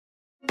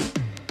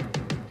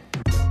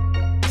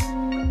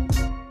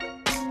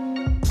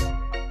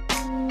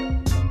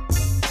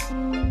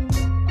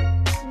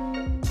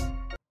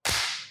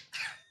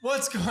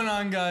What's going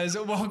on, guys?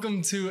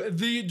 Welcome to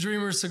the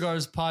Dreamer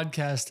Cigars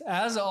podcast.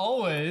 As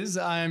always,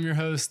 I am your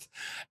host,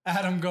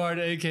 Adam Guard,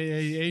 aka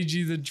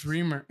AG the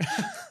Dreamer.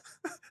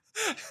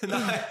 and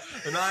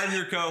I'm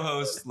your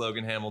co-host,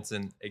 Logan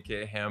Hamilton,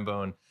 aka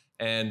Hambone.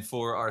 And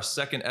for our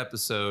second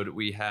episode,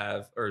 we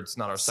have, or it's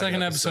not our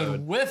second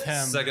episode with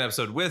him. Second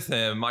episode with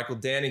him, Michael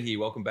Danahy.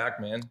 Welcome back,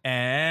 man.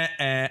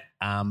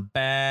 I'm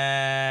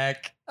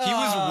back. He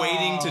was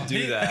waiting to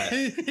do that.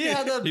 He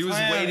had that He was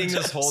plan waiting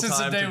this whole since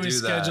time the day to we do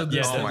scheduled that.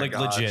 this. Yeah, Oh my like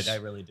gosh. legit. I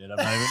really did. I'm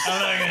not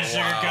gonna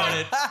sugarcoat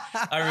it.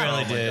 I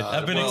really Oh my did. God.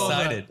 I've been Well,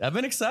 excited. I've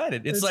been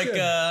excited. It's like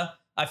good.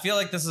 I feel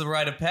like this is a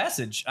rite of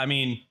passage. I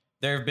mean,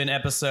 there have been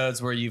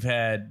episodes where you've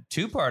had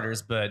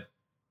two-parters, but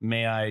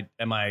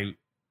am I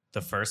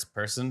the first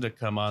person to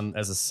come on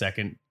as a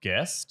second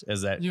guest?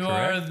 Is that You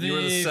correct? are the, You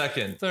were the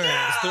second. Third.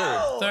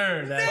 Third.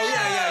 Third, actually. Oh,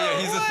 yeah.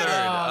 He's the third.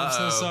 I'm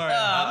so sorry.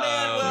 Oh,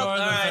 man. Well, You are all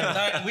the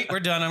right. We're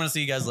done. I'm going to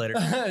see you guys later.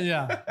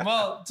 Yeah.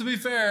 Well, to be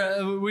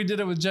fair, we did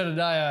it with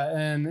Jedediah,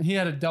 and he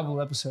had a double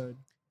episode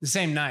the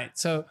same night.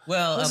 So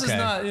Well, this okay. is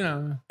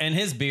not, And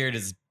his beard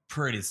is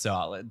pretty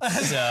solid.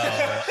 So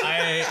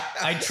I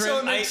So it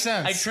trimmed. makes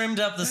sense. I trimmed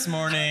up this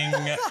morning.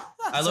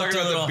 I looked Talking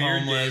a about little the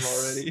beard homeless.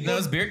 game already. No,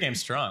 his beard game's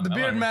strong. the I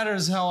beard like it.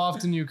 matters how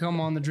often you come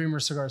on the Dreamer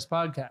Cigars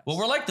podcast. Well,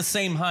 we're like the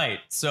same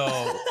height, so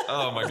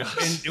Oh my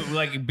gosh. and,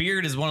 like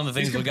beard is one of the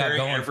things He's we got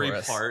comparing going every for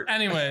us. part.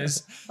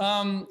 Anyways,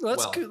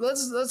 let's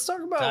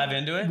talk about Dive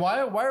into it?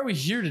 Why are we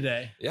here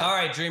today? Yeah. All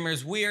right,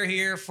 dreamers, we are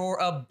here for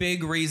a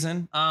big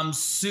reason. I'm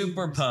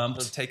super Let's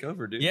pumped. take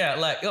over, dude. Yeah,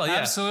 yeah.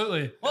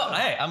 Absolutely. Well,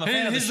 hey, I'm a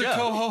fan of the He's show. the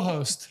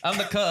co-host. I'm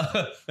the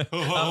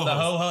I'm the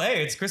ho ho.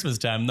 Hey, it's Christmas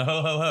time. The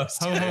ho ho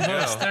host.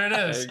 Ho-ho-host. There it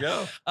There is. you go.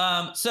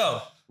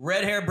 So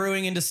Red Hair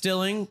Brewing and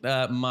Distilling,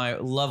 my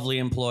lovely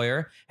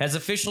employer, has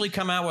officially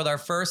come out with our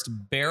first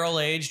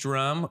barrel-aged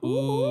rum.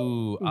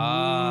 Ooh.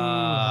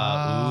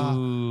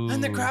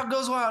 And the crowd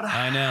goes wild.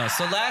 I know.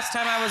 So last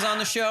time I was on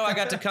the show, I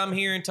got to come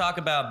here and talk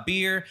about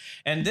beer.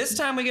 And this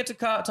time we get to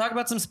talk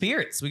about some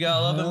spirits. We got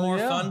a little bit Hell more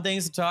yeah. fun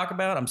things to talk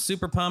about. I'm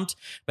super pumped.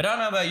 But I don't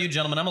know about you,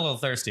 gentlemen. I'm a little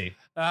thirsty.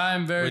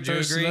 I'm very Would you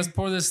thirsty. agree? Let's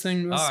pour this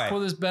thing. Let's All right. pour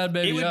this bad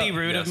baby It would up. be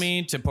rude Yes. of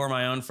me to pour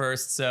my own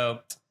first. So,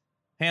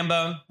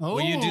 Hambone,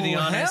 will you do the Oh,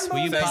 honors? Will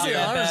you Hambone, pop thank you.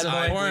 that Honors bad of boy?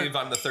 I pouring. believe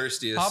I'm the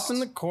thirstiest. Pop in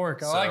the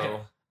cork. I like it.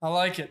 I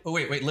like it. Oh,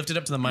 wait. Lift it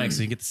up to the mic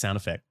so you get the sound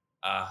effect.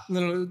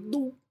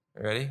 Little.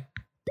 Ready?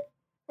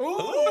 Ooh.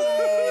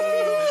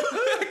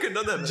 I couldn't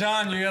have done that.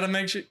 John, you got to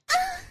make sure.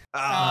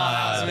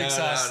 Ah, Big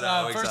sauce.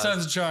 First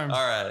time's a charm.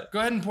 All right. Go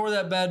ahead and pour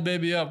that bad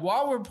baby up.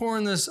 While we're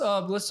pouring this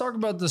up, let's talk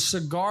about the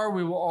cigar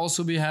we will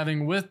also be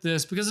having with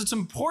this because it's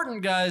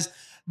important, guys.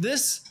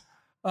 This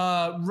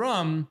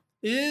rum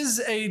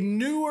is a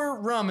newer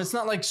rum. It's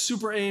not like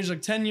super aged,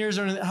 like 10 years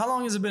or anything. How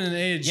long has it been in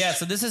age? Yeah,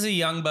 so this is a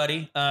young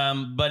buddy,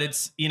 but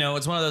it's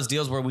it's one of those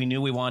deals where we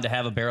knew we wanted to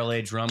have a barrel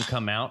aged rum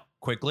come out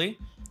quickly.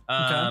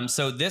 Okay.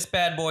 So this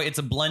bad boy, it's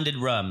a blended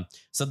rum.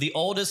 So the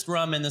oldest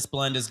rum in this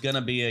blend is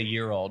gonna be a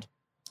year old.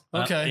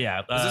 Okay.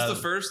 Yeah. Is this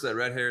the first that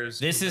Red Hair's?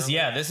 This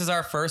is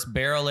our first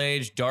barrel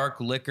aged dark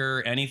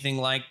liquor, anything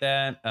like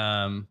that.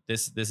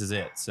 This is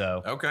it.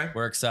 So Okay.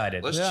 we're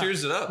excited. Let's Yeah.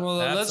 cheers it up. Well,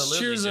 let's Absolutely,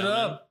 cheers it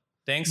gentlemen. up.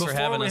 Thanks for Before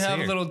having we us have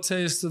here. a little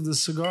taste of the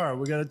cigar,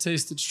 we got to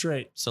taste it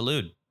straight.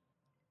 Salute.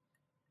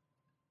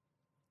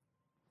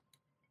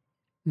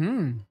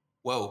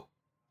 Whoa.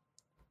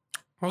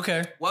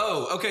 Okay.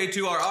 Whoa. Okay,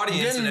 to our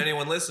audience Getting- and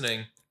anyone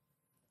listening,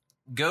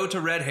 go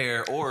to Red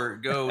Hair or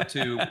go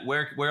to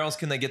where else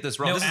can they get this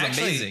rum? No, This is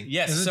actually, amazing.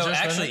 Yes. Is it So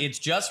just Red actually, Hair? it's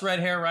just red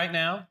hair right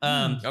now.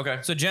 Okay.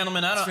 So,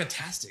 gentlemen, That's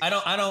fantastic. I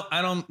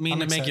don't mean I'm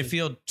to make you excited.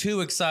 feel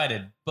too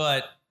excited,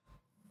 but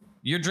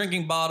you're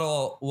drinking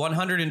bottle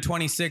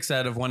 126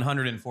 out of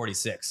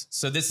 146.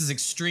 So this is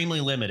extremely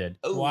limited.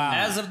 Wow.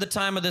 As of the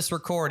time of this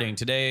recording,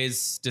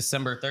 today's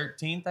December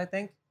 13th, I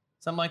think.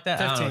 Something like that.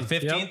 I don't know,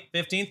 15th, 15th?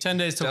 15th? 10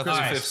 days till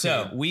Definitely Christmas. All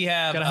right, 15. so we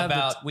have Gotta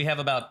have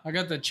about I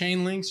got the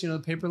chain links, the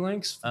paper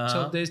links,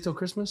 Uh-huh. days till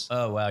Christmas.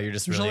 oh wow, you're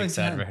just There's really only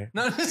excited 10. right here.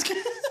 No, I'm just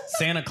kidding.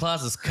 Santa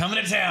Claus is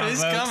coming to town.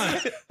 He's folks. coming.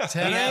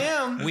 10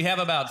 a.m. We have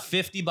about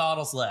 50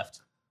 bottles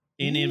left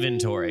in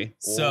inventory.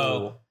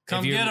 So Come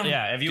if you, get 'em.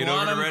 Yeah, if you Get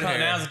want over to them, Red Hair.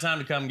 now's the time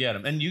to come get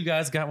them. And you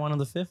guys got one of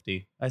the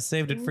 50. I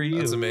saved it for you.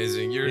 That's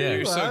amazing. You're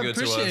Yeah. so I good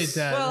to us. appreciate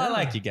that. Well, I Yeah.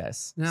 like you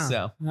guys. Yeah,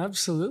 So.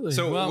 absolutely.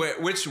 So Well,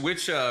 which Red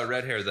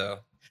Hair though?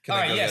 Can All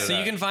they right, go yeah. get So it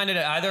you at? can find it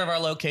at either of our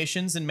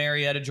locations in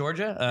Marietta,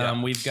 Georgia.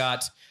 We've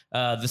got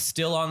the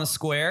Still on the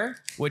Square,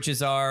 which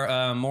is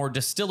our more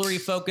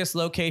distillery-focused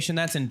location.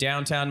 That's in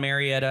downtown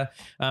Marietta.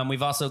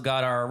 We've also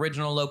got our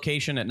original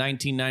location at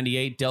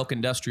 1998 Delk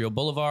Industrial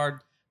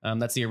Boulevard.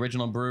 That's the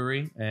original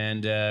brewery,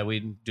 and we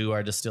do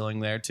our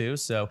distilling there too.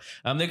 So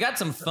they got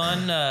some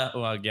fun.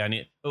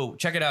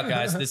 Check it out,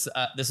 guys.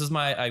 This is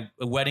my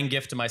wedding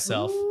gift to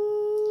myself.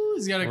 ooh,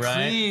 he's got a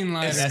Right? clean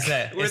lighter. That's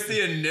it. with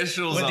the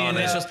initials With the on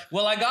initials. it.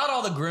 Well, I got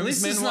all the At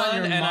least groomsmen it's not one,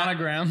 your and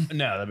monogram.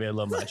 no, that'd be a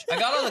little much. I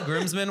got all the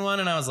groomsmen one,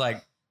 and I was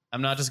like,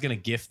 I'm not just gonna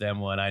gift them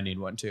one. I need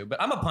one too.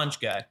 But I'm a punch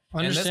guy,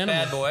 and this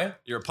Understandable. bad boy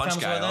You're a punch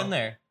comes guy. with huh? in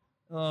there.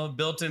 Oh,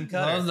 built-in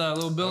cutter. Love that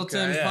little built-in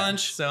Okay, yeah.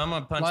 punch. So I'm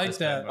gonna punch Like this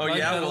that. bad boy. Oh Like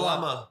yeah, that a well lot.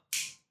 I'm a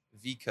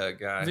V-cut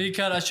guy.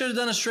 V-cut. I should have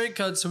done a straight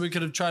cut so we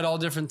could have tried all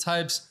different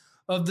types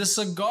of the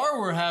cigar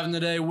we're having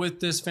today with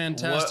this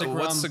fantastic rum.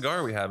 What cigar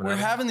are we having? We're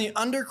Evan? having the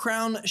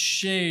Undercrown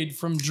Shade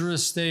from Drew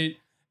Estate.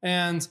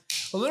 And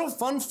a little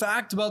fun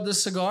fact about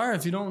this cigar,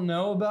 if you don't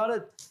know about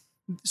it.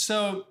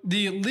 So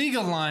the Liga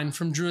line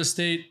from Drew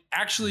Estate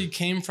actually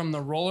came from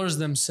the rollers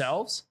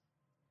themselves,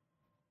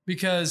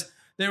 because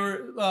they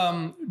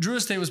were Drew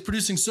Estate was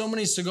producing so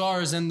many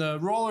cigars, and the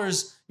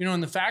rollers,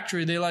 in the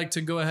factory, they like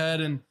to go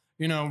ahead and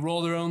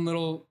roll their own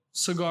little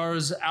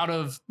cigars out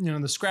of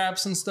the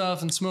scraps and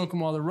stuff and smoke them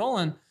while they're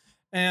rolling.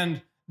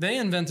 And they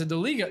invented the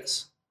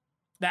Ligas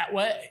that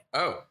way.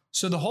 Oh,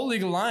 So the whole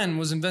Liga line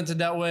was invented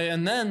that way.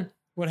 And then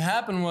what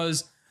happened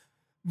was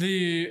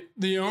the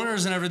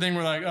owners and everything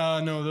were like,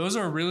 no, those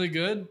are really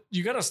good.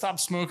 You got to stop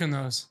smoking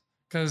those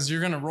because you're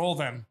going to roll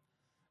them.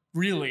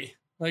 Really.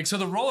 So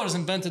the rollers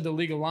invented the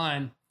Liga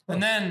line.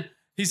 And then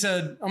he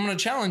said, I'm going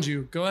to challenge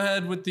you. Go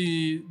ahead with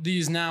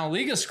these now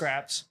Liga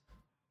scraps.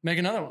 Make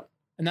another one.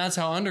 And that's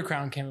how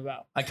Undercrown came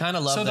about. I kind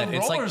of love So that. the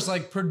rollers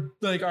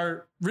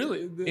are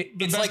really the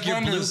It's best like your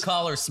blue blenders.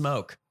 collar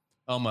smoke,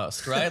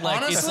 almost, right?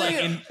 Like it's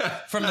Honestly,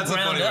 like from the That's a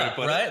ground funny way to up,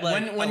 put it. right?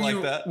 Like when I like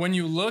you that. when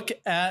you look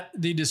at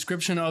the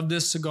description of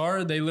this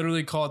cigar, they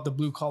literally call it the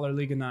Blue Collar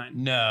Liga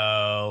 9.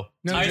 no,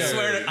 No I joke.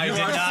 swear, I You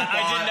did are not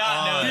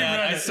know He that. read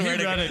I it. swear He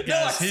to read God. it, No, I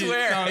guys.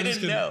 swear, No, I'm I just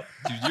didn't kidding. know.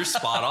 dude, you're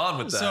spot on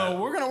with that. So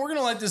we're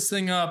gonna light this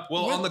thing up.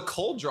 well, with- on the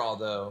cold draw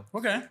though,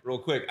 okay. real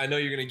quick, I know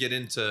you're gonna get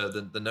into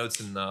the notes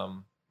in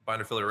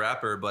binder filler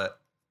wrapper,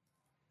 but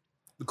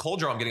the cold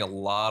draw, I'm getting a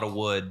lot of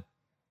wood,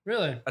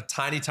 Really? a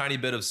tiny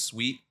bit of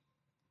sweet.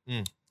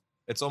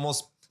 It's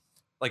almost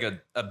like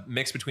a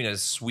mix between a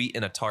sweet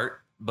and a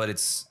tart, but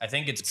it's. I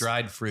think it's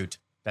dried fruit.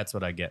 That's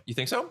what I get. You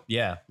think so?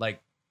 Yeah,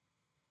 like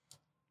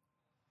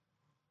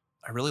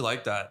I really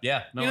like that.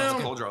 yeah. No, You it's know,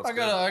 good. cold draw. It's I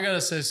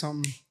gotta say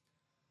something.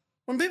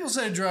 When people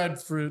say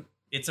dried fruit,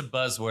 It's a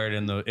buzzword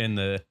in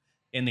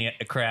the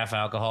craft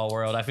alcohol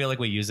world. I feel like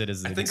we use it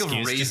as an I think of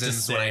excuse just to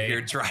raisins when I say-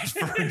 hear dried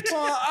fruit.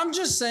 well, I'm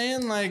just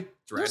saying,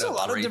 there's a up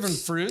lot grapes. of different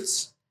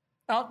fruits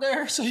out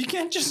there, so you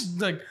can't just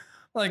like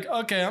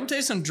okay, I'm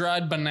tasting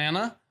dried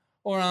banana,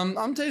 or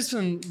I'm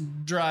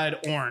tasting dried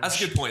orange. That's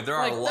a good point. There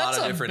are a lot that's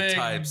of different big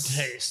types.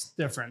 taste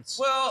difference.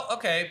 Well,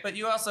 okay, but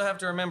you also have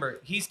to remember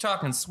he's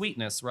talking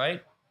sweetness,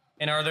 right?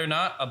 And are there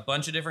not a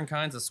bunch of different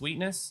kinds of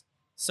sweetness?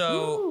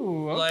 So,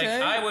 Ooh, like,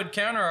 okay. I would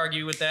counter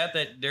argue with that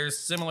there's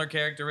similar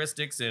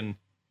characteristics in,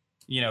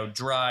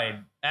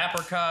 dried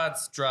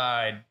apricots,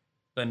 dried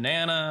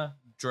banana,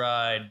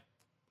 dried,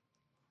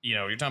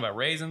 you're talking about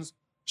raisins.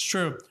 It's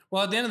true.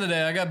 Well, at the end of the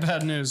day, I got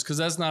bad news because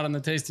that's not in the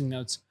tasting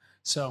notes.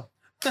 So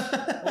Well,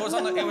 it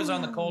was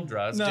on the cold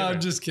draw. It's no, I'm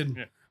different. just kidding.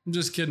 Yeah. I'm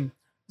just kidding.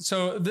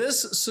 So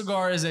this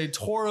cigar is a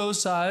Toro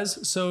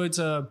size. So it's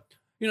the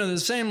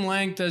same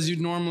length as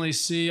you'd normally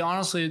see.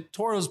 Honestly,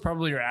 Toro is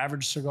probably your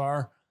average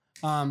cigar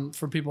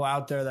for people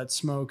out there that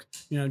smoke,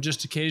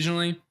 just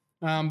occasionally.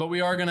 But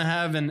we are going to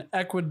have an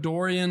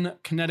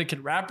Ecuadorian Connecticut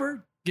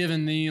wrapper,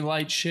 given the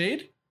light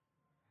shade,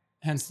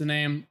 hence the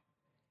name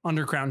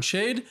Undercrown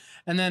Shade,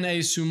 and then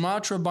a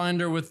Sumatra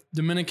binder with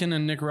Dominican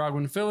and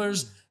Nicaraguan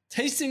fillers.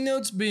 Tasting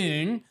notes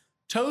being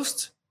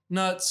toast,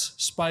 nuts,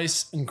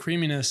 spice, and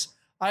creaminess.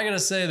 I gotta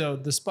say though,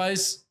 the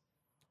spice,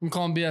 I'm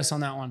calling BS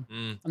on that one.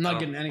 I'm not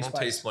getting any I don't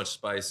spice. taste much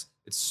spice.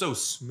 It's so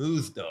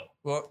smooth though.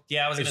 Well,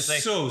 yeah, I was going to It's say,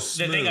 so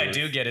the thing I smooth.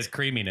 do get is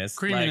creaminess.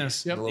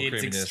 Creaminess, yep. A little It's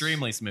creaminess.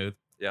 extremely smooth.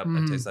 Yep,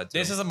 Mhm. I taste that too.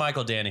 This is a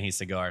Michael Danahy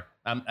cigar.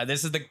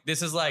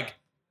 This is like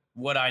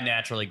what I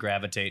naturally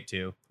gravitate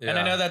to, and I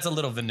Yeah. know that's a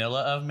little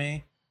vanilla of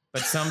me,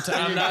 but sometimes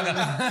I'm not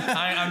gonna.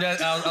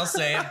 I'll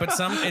say it, but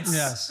it's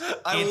Yes.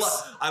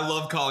 I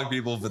love calling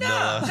people No,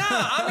 vanilla.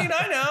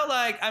 I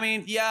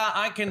know. Yeah,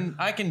 I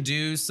can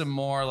do some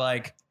more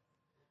like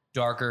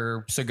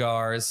darker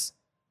cigars,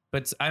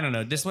 but I don't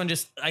know. This one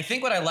I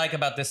think what I like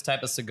about this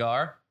type of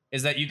cigar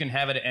is that you can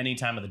have it at any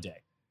time of the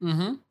day,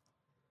 Mm-hmm.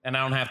 and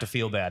I don't have to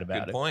feel bad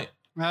about Good it. point.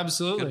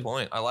 Absolutely. Good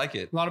point. I like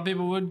it. A lot of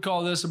people would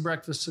call this a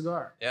breakfast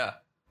cigar. Yeah.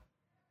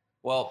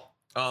 Well,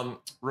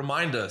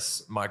 remind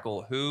us,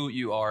 Michael, who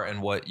you are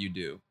and what you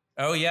do.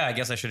 Oh yeah, I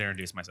guess I should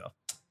introduce myself.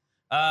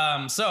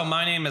 So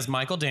my name is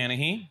Michael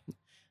Danahy.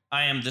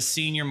 I am the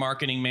senior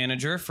marketing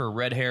manager for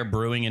Red Hair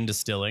Brewing and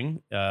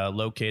Distilling,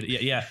 located.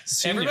 Yeah.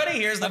 Senior. Everybody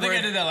hears the I think word.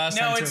 I did that last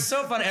no, time, too. it's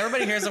so fun.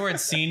 Everybody hears the word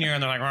senior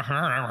and they're like,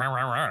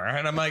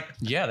 and I'm like,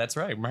 yeah, that's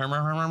right. You're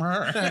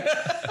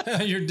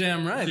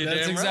damn right. You're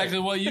That's damn exactly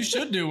what you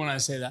should do when I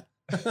say that.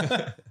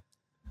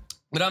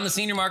 But I'm the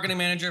senior marketing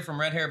manager from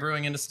Red Hair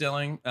Brewing and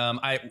Distilling.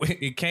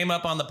 It came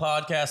up on the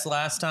podcast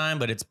last time,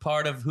 but it's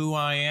part of who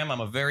I am.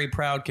 I'm a very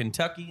proud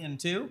Kentuckian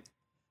too,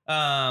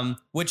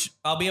 which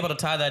I'll be able to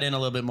tie that in a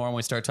little bit more when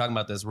we start talking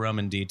about this rum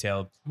in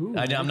detail. Ooh,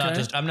 I'm not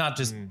okay.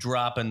 just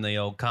dropping the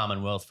old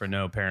Commonwealth for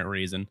no apparent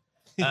reason.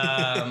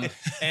 And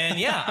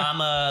yeah,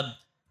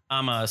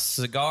 I'm a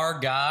cigar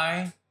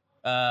guy.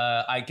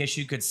 I guess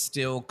you could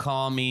still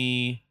call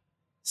me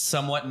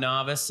somewhat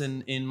novice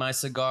in my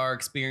cigar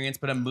experience,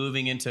 but I'm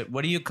moving into,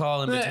 what do you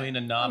call in between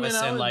a novice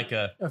and like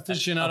a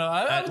aficionado?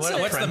 I would say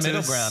what's the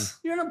middle ground?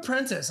 You're an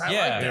apprentice. I Yeah,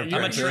 like that.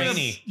 I'm a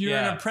trainee. You're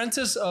Yeah. an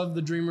apprentice of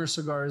the Dreamer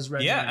Cigars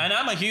Red Yeah, Herring. and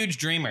I'm a huge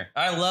dreamer.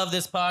 I love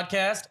this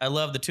podcast. I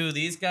love the two of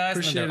these guys.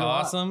 Appreciate and it they're a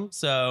lot. awesome.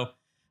 So,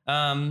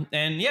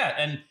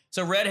 and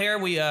so Red Hair,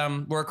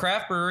 we're a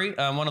craft brewery,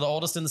 one of the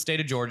oldest in the state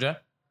of Georgia,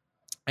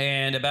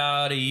 and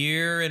about a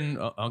year and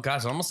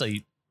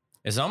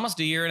it's almost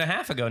a year and a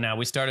half ago now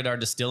we started our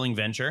distilling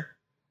venture,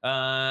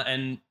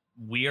 and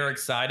we are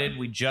excited.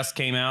 We just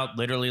came out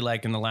literally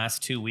like in the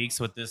last 2 weeks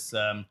with this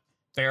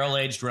barrel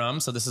aged rum.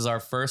 So this is our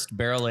first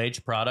barrel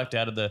aged product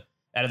out of the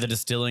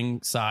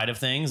distilling side of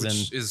things,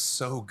 Which is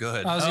so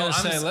good. I was going to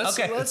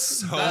say, let's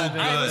so dive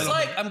good. in. I was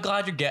like, I'm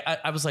glad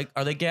I was like,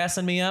 are they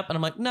gassing me up? And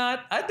I'm like, nah,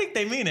 I think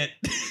they mean it.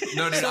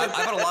 No, dude, I've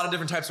had a lot of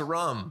different types of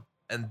rum,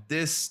 and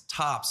this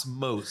tops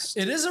most.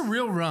 It is a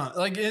real rum.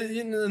 Like,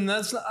 and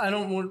that's, I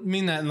don't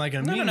mean that in like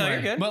a mean no, way.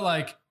 you're good. But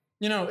like,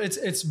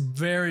 it's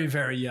very,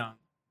 very young.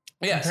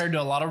 Yes. Compared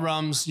to a lot of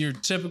rums, your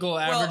typical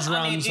average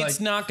rums. It's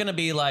not going to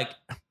be like,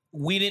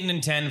 we didn't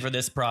intend for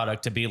this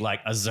product to be like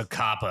a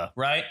Zacapa,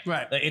 right?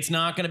 Right. Like, it's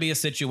not going to be a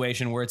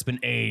situation where it's been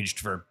aged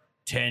for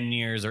 10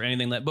 years or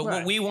anything like that. But Right.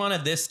 what we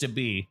wanted this to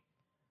be,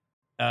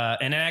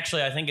 and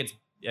actually I think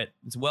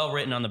it's well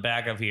written on the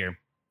back of here.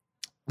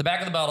 The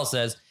back of the bottle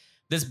says,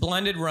 this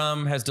blended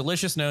rum has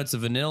delicious notes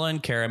of vanilla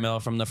and caramel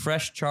from the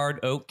fresh charred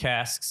oak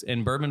casks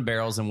and bourbon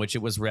barrels in which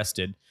it was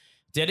rested.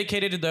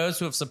 Dedicated to those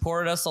who have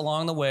supported us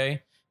along the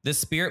way, this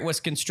spirit was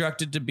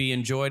constructed to be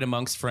enjoyed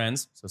amongst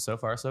friends. So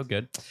far, so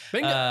good.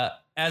 Bingo.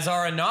 As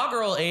our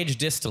inaugural aged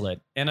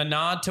distillate and a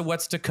nod to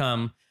what's to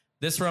come,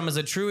 this rum is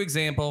a true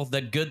example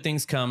that good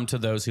things come to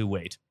those who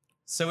wait.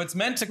 So it's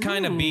meant to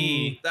kind of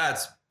be...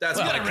 That's Well,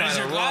 my raise kind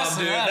your of glass rum,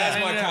 to dude. that. That's I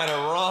mean, my kind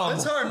of rum.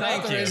 It's hard not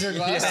Thank to you. raise your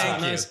glass. Thank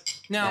to it. you.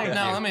 Nice. Now, Thank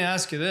you. let me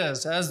ask you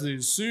this: as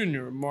the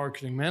senior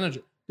marketing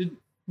manager,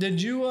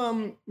 did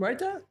you write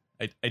that?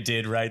 I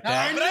did write I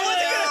that. knew But I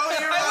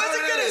it.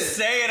 wasn't going to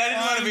say it. I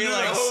didn't want to be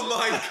like... Oh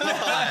my god!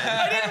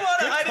 I didn't want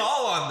to... Good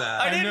call on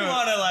that. I didn't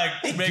want to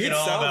like make it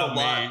all sound about a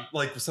me. lot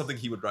like something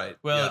he would write.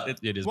 Well, Yeah.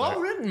 it is Well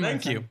better. written. my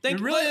Thank you. friend. Thank it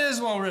you. really is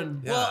well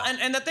written. Yeah. Well,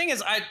 and the thing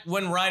is,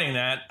 when writing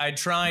that, I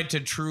tried to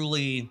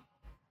truly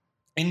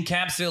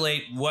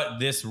encapsulate what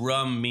this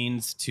rum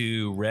means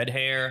to Red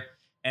Hair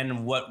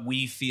and what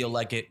we feel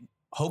like it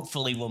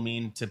hopefully will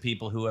mean to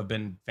people who have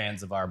been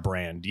fans of our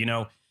brand. You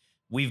know,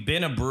 we've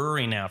been a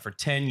brewery now for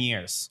 10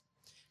 years.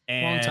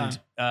 And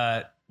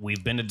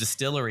we've been a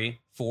distillery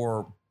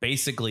for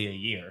basically a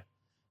year.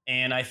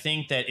 And I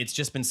think that it's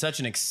just been such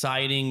an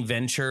exciting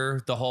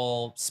venture, the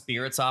whole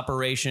spirits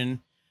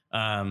operation.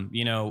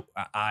 You know,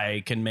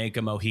 I can make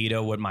a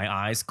mojito with my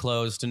eyes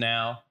closed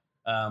now,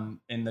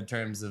 in the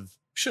terms of...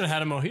 Should have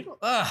had a mojito.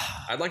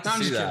 I'd like to I'm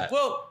see just that.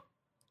 Well,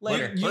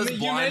 later. You, Let's you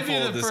may be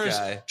blindfold the this first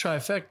guy.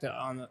 trifecta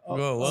on the.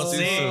 Whoa, we'll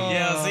see.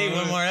 Yeah, we'll see.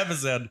 One more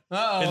episode.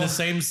 Uh-oh. In the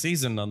same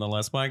season,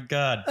 nonetheless. My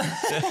God. We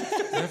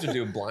have to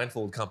do a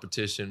blindfold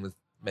competition with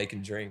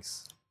making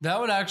drinks. That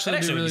would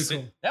actually be really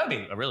cool. That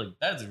would be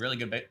that is a really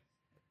good bait.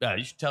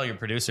 You should tell your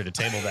producer to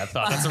table that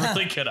thought. That's a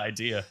really good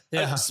idea.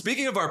 Yeah.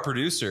 Speaking of our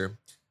producer,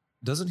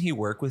 doesn't he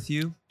work with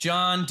you?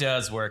 John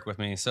does work with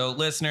me. So,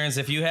 listeners,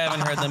 if you haven't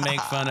heard them make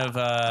fun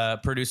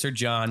of producer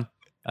John,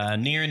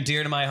 near and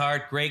dear to my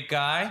heart, great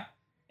guy.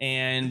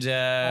 And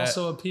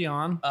Also a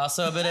peon.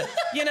 also a bit of,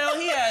 you know,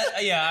 he had,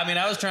 yeah, I mean,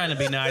 I was trying to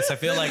be nice. I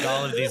feel like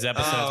all of these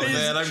episodes. Oh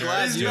man, I'm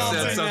glad he's you said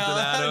melting something,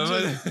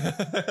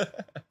 now. Adam.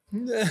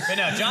 But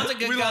no, John's a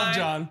good We guy. love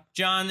John.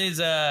 John is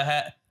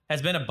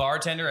has been a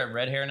bartender at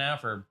Red Hair now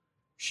for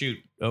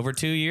over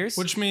 2 years.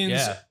 Which means,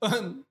 Yeah.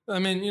 I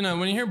mean, you know,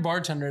 when you hear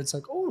bartender, it's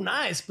like, oh,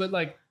 nice. But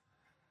like,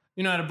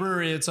 you know, at a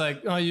brewery, it's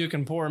like, oh, you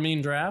can pour a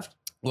mean draft.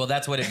 Well,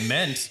 that's what it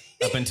meant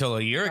up until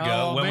a year ago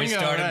Oh, when we bingo,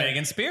 started right.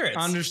 making spirits.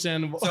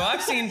 Understandable. So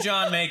I've seen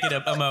John make it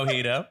a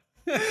mojito.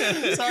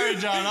 Sorry,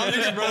 John. I'm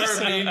just Pour a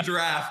roasting. mean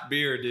draft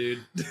beer,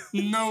 dude.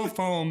 No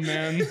foam,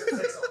 man.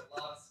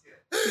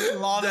 A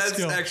lot of That's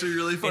skill. actually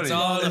really funny. It's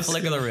all in the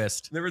flick of the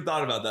wrist. Never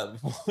thought about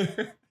that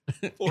before.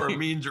 Pour a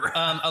mean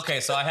draft. Okay,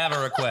 so I have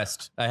a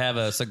request. I have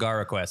a cigar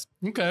request.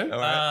 Okay. All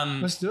right.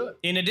 Let's do it.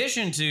 In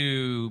addition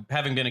to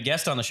having been a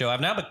guest on the show,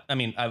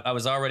 I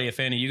was already a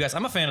fan of you guys.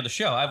 I'm a fan of the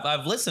show.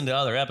 I've listened to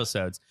other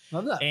episodes,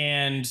 Love that.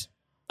 and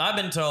I've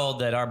been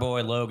told that our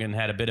boy Logan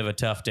had a bit of a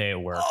tough day at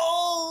work.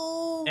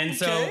 Oh, And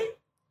so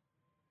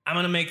I'm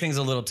going to make things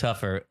a little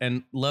tougher.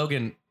 And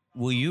Logan,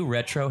 will you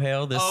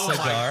retrohale this Oh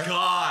cigar? my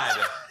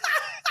god.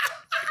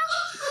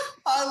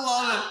 I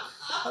love it.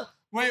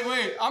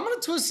 Wait. I'm gonna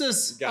twist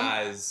this,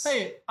 Guys.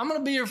 I'm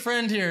gonna be your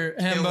friend here,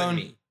 Killing Hambone.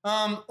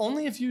 me.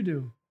 Only if you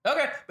do.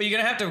 Okay, but you're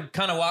going to have to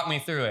kind of walk me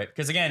through it.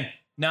 Because again,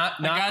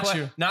 not got quite,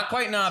 you. not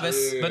quite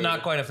novice, Dude. but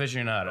not quite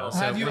aficionado. So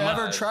Have you for my-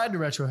 ever tried to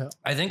retrohale?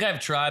 I think I've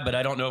tried, but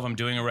I don't know if I'm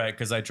doing it right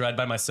because I tried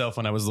by myself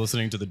when I was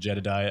listening to the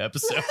Jedediah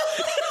episode.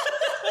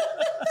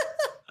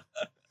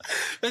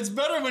 It's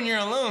better when you're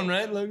alone,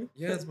 right, Logan?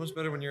 Yeah, it's much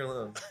better when you're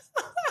alone.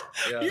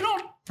 Yeah. You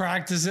don't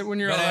practice it when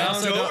you're But I alone.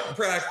 also Don't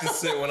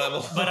practice it when I'm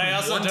alone. But I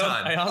also One don't.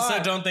 time. I also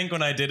Alright. don't think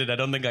when I did it, I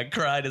don't think I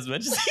cried as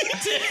much as he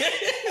did.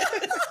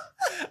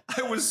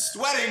 I was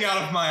sweating out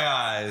of my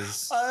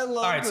eyes. I love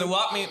All right, so it.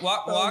 walk me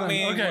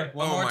Okay.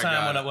 one Oh more my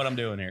time God. what I'm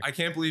doing here. I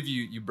can't believe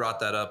you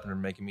brought that up and are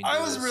making me. Do I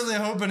was this. really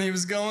hoping he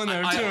was going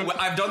there too.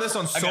 I've done this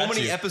on so got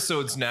many you.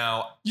 episodes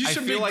now. You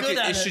should I feel be like good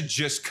at it it. should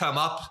just come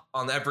up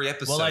on every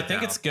episode. Well, I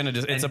think now. it's gonna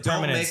just it's And a don't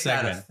permanent make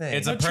that a segment. thing.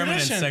 It's a A permanent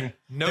tradition. segment.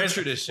 no There's-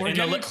 tradition. We're in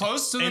the getting lo-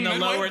 close to the in the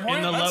midway lower point.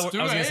 in the Let's lower do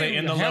I was it. gonna say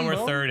in the Hey, lower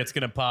Hambo. third it's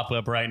gonna pop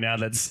up right now.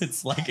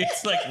 It's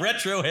like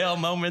retro hail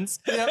moments.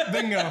 Yep,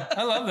 bingo.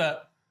 I love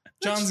that.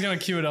 John's gonna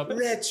cue it up.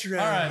 Retro.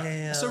 All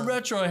right. So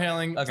retro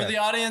hailing Okay. for the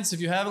audience.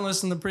 If you haven't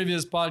listened to the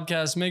previous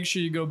podcast, make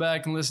sure you go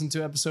back and listen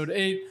to episode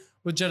 8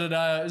 with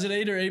Jedediah. Is it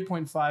 8 or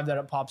 8.5 that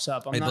it pops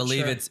up? I'm I not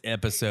believe sure. it's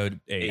episode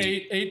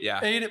 8. 8. Yeah.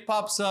 8. It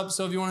pops up.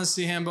 So if you want to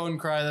see Hambo and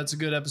cry, that's a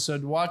good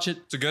episode to watch it.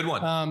 It's a good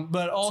one.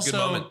 But good also,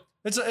 moment.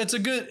 it's a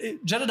good.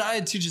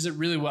 Jedediah teaches it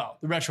really well.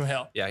 The retro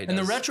hail. Yeah, he And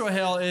the does. retro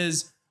hail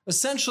is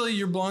essentially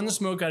you're blowing the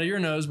smoke out of your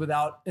nose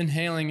without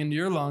inhaling into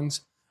your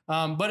lungs.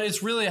 But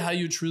it's really how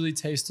you truly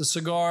taste a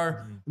cigar,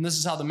 Mm-hmm. and this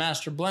is how the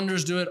master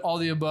blenders do it. All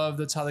the above.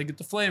 That's how they get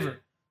the flavor.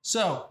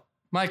 So,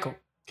 Michael,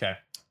 Okay.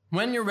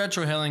 when you're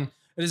retrohaling,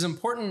 it is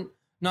important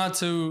not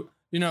to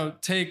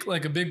take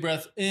like a big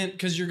breath in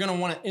because you're gonna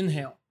want to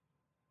inhale.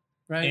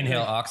 Right. Inhale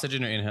Like-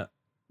 oxygen or inhale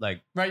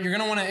like Right, you're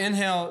gonna want to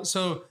inhale.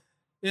 So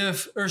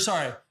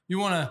you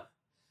want to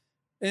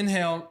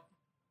inhale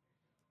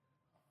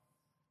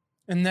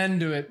and then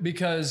do it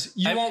because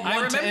you won't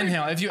want to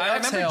inhale. If you I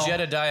exhale, remember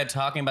Jedediah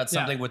talking about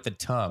something with the I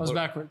tongue. was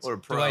backwards. What a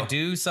pro. Do I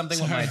do something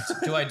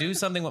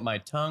with my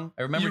tongue?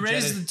 I remember You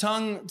raise Jedediah. the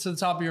tongue to the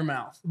top of your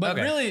mouth, but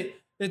Okay. really,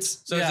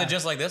 it's So is it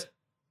just like this?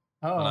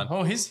 on.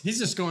 Oh, he's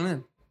just going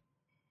in.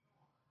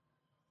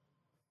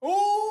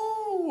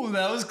 Oh,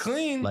 that was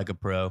clean. Like a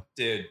pro.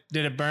 Dude,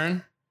 Did it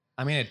burn?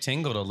 I mean, it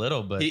tingled a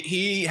little, but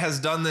he has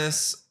done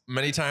this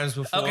many times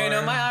before. okay.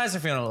 No, my eyes are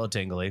feeling a little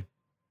tingly.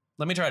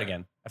 Let me try it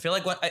again. I feel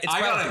like it's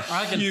I probably,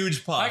 got a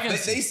huge puff. I can They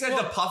see- said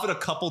well- to puff it a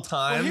couple Well,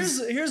 times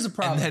here's the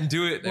problem. and then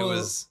do it. Well- it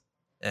was,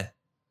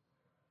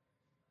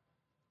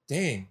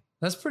 Dang,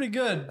 That's pretty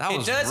good. that It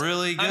was does-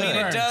 really good. I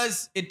mean,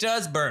 Burns. it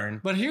does burn.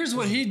 But here's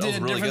what he That was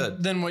did really different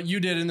good. than what you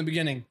did in the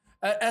beginning.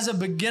 As a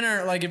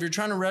beginner, like if you're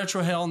trying to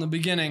retrohale in the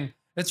beginning,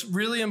 it's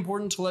really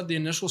important to let the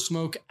initial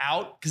smoke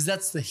out because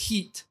that's the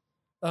heat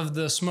of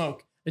the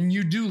smoke. And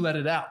you do let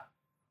it out,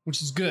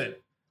 which is good.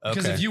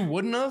 Because Okay. if you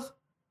wouldn't have,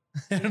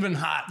 it'd have been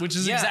hot, which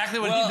is Yeah, exactly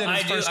what well, he did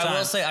his first I time.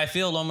 will say I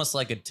feel almost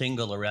like a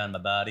tingle around my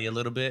body a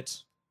little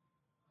bit.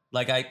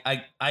 Like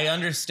I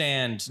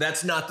understand.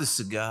 That's not the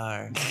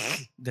cigar.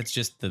 That's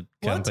just the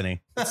What?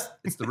 company.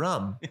 It's the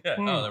rum. Yeah.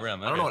 Oh, the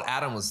rum. I don't know what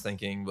Adam was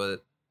thinking,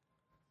 but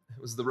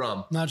it was the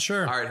rum. Not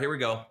sure. All right, here we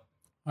go. All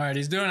right,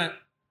 he's doing it.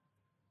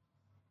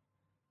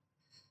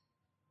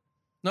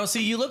 No,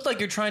 see, you look like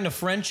you're trying to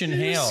French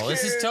inhale.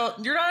 This is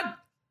you're not.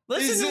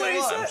 Listen He's to what he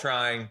in- said. I'm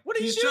trying. What are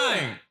you He's doing?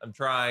 trying. I'm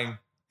trying.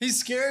 He's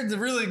scared to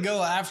really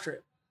go after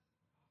it.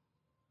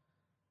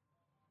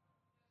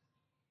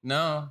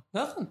 No.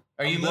 Nothing.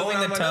 Are you I'm blowing moving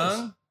on the my tongue?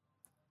 nose.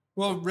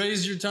 Well,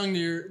 raise your tongue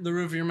to the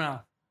roof of your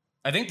mouth.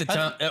 I think the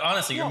tongue.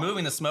 Honestly, you're Well-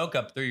 moving the smoke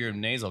up through your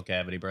nasal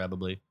cavity,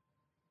 probably.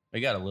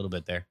 You got a little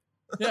bit there.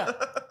 Yeah.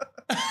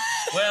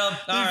 Well,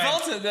 He all right.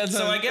 felt it that So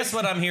time. I guess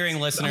what I'm hearing,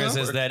 listeners,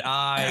 is that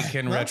I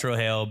can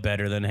retrohale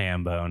better than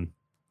Hambone.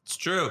 It's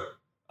true.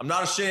 I'm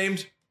not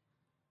ashamed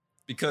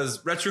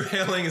because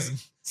retrohaling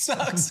is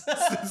sucks.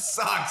 it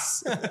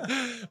sucks.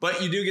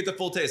 But you do get the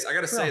full taste. I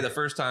got to say, Yeah. the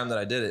first time that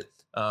I did it,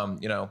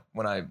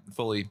 when I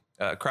fully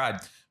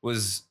cried,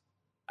 was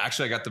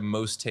actually I got the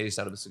most taste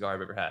out of a cigar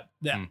I've ever had.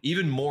 Yeah.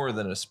 Even more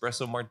than an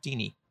espresso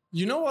martini.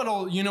 You know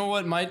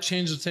what might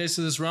change the taste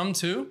of this rum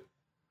too?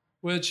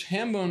 Which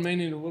Hambone may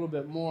need a little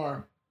bit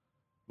more.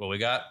 Well, we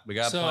got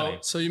plenty.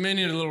 So you may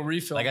need a little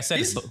refill. Like I said,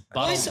 He's-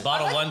 bottle he's-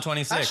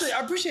 126. Actually,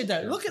 I appreciate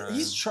that. Look at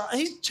he's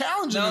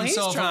challenging no, he's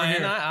himself over trying.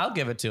 here. I'll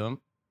give it to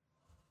him.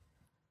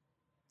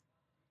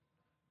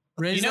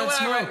 Raise You know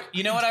that what? smoke.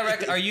 You know what I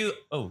reckon? Are you?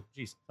 Oh,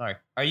 jeez. Sorry.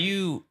 Are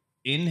you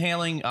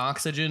inhaling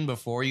oxygen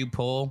before you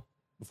pull?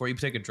 Before you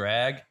take a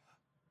drag?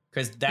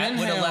 Because that would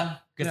Inhale. allow.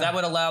 Because Yeah. that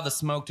would allow the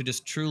smoke to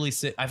just truly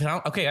sit.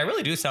 Okay, I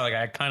really do sound like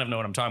I kind of know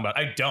what I'm talking about.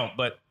 I don't,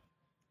 but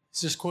He's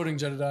just quoting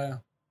Jedediah.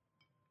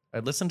 I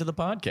listened to the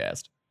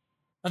podcast.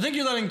 I think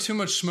you're letting too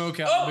much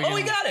smoke out. in the Oh, beginning.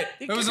 we got it.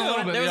 There was a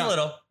little bit, There was yeah. a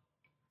little.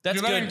 That's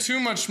You're letting good. too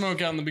much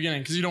smoke out in the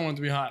beginning because you don't want it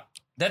to be hot.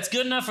 That's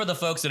good enough for the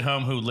folks at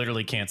home who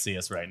literally can't see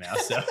us right now.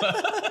 So.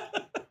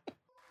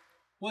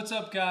 What's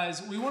up,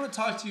 guys? We want to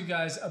talk to you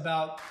guys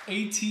about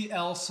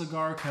ATL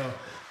Cigar Co.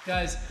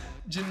 Guys,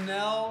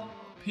 Janelle,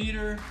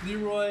 Peter,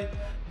 Leroy,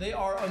 they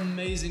are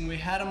amazing. We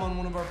had them on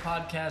one of our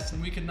podcasts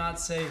and we could not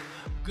say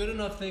good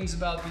enough things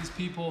about these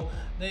people.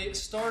 They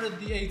started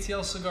the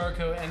ATL Cigar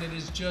Co. and it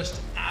is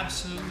just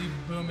absolutely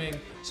booming.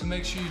 So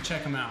make sure you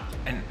check them out.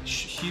 And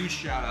huge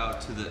shout out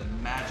to the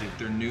Magic,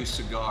 their new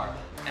cigar.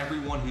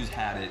 Everyone who's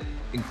had it,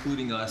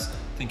 including us,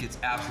 think it's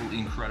absolutely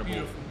incredible.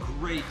 Beautiful.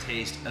 Great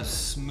taste, a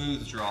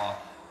smooth draw.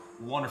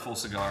 wonderful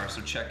cigar.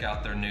 So check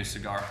out their new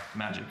cigar,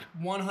 Magic.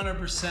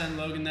 100%,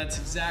 Logan. That's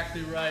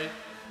exactly right.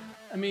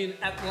 I mean,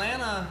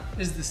 Atlanta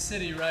is the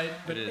city, right?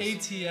 But It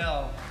is.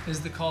 ATL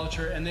is the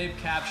culture, and they've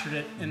captured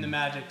it in the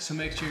Magic. So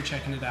make sure you're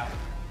checking it out.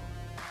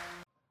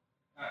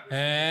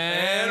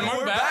 And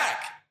we're back.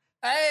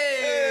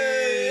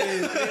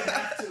 Hey!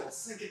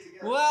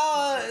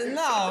 Well,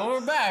 no,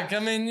 we're back. I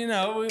mean, we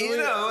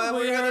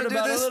heard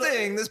about a little-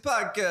 thing, this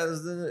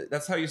podcast.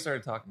 That's how you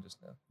started talking just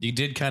now. You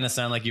did kind of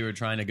sound like you were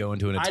trying to go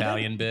into an I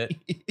Italian bit.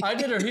 I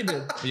did or he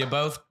did? You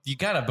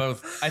gotta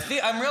both. I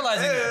think I'm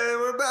realizing.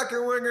 we're back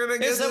and we're gonna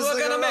get So we're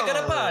gonna make it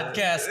a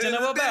podcast, and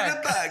we're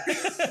back.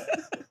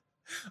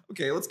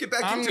 Okay, let's get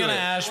back I'm into gonna it.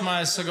 ash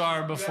my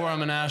cigar before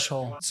I'm an ash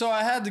hole. So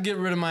I had to get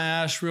rid of my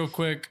ash real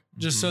quick,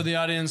 just so the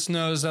audience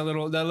knows that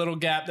little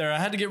gap there. I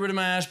had to get rid of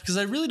my ash because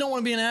I really don't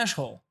want to be an ash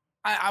hole.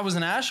 I was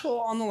an ash hole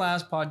on the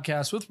last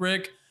podcast with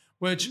Rick,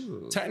 which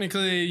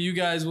technically you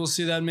guys will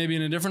see that maybe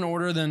in a different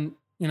order than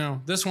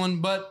this one,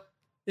 but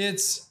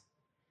it's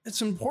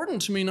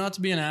important to me not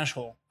to be an ash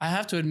hole. I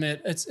have to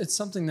admit, it's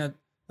something that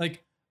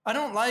I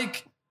don't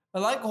like. I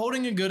like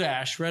holding a good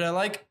ash, right? I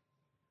like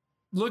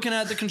looking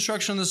at the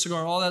construction of the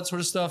cigar, all that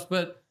sort of stuff.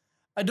 But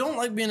I don't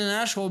like being an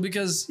ash hole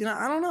because,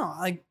 I don't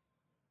know.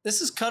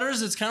 This is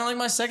Cutters. It's kind of like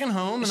my second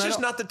home. It's and just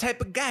not the type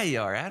of guy you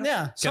are, Adam.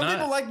 Yeah. Some I-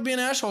 people like to be an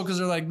ash hole because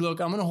they're like, look,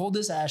 I'm going to hold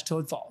this ash till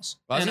it falls.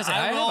 I was And gonna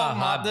say, I have will a mop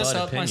hot this butt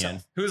up opinion.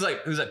 myself.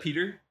 Who's that,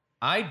 Peter?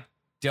 I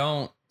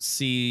don't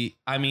see.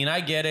 I mean, I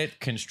get it.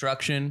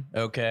 Construction,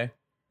 okay,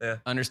 Yeah.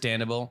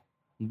 understandable.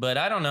 But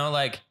I don't know.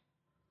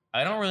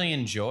 I don't really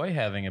enjoy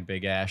having a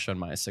big ash on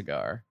my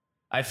cigar.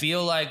 I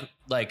feel like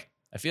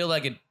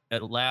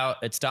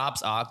it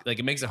stops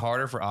it makes it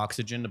harder for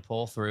oxygen to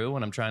pull through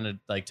when I'm trying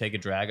to take a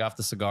drag off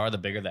the cigar. The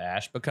bigger the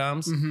ash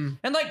becomes, Mhm.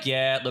 and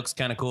it looks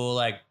kind of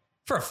cool.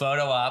 For a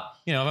photo op,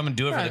 if I'm gonna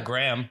do it for the Right.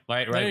 gram,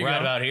 right There you go.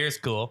 about here is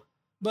cool.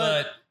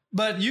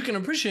 But you can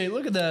appreciate,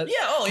 look at that.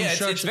 It's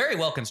construction. very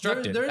well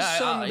constructed.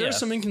 There's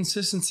some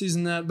inconsistencies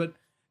in that, but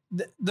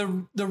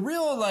the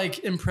real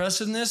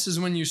impressiveness is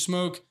when you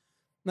smoke,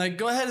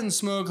 go ahead and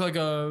smoke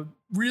a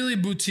really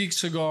boutique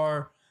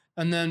cigar,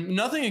 and then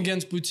nothing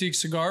against boutique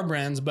cigar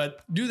brands,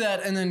 but do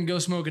that and then go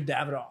smoke a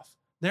Davidoff.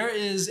 There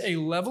is a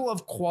level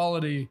of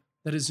quality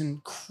that is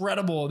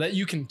incredible that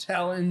you can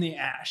tell in the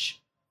ash.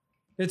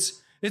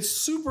 It's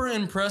super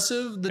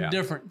impressive, the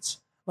difference.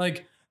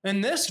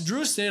 And this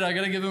Drew Estate, I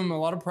got to give him a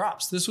lot of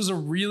props. This was a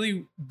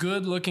really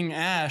good looking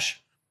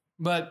ash,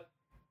 but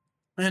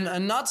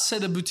and not to say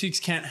the boutiques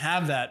can't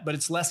have that, but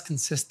it's less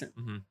consistent.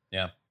 Mm-hmm.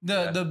 Yeah.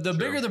 The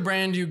bigger the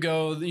brand you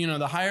go,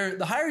 the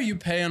higher you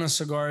pay on a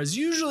cigar is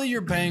usually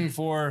you're paying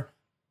for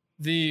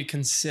the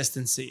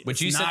consistency. Which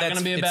It's you said not that's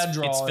going to be a bad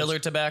draw. It's filler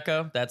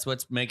tobacco. That's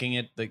what's making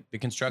it the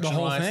construction. The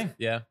whole wise. thing?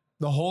 Yeah.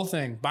 The whole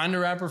thing,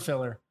 binder wrapper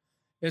filler.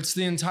 It's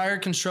the entire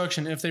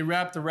construction. If they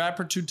wrap the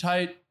wrapper too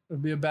tight,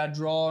 it'll be a bad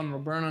draw and it'll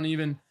burn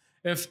uneven.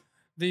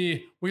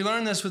 We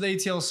learned this with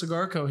ATL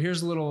Cigar Co.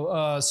 Here's a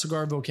little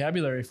cigar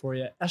vocabulary for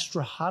you.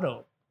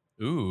 Estrajado.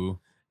 Ooh.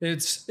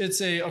 It's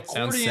a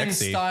accordion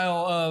sexy.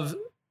 style of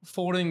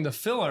folding the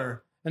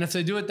filler. And if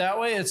they do it that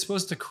way, it's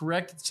supposed to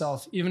correct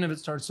itself, even if it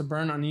starts to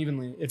burn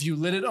unevenly. If you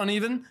lit it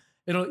uneven,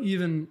 it'll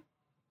even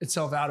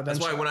itself out That's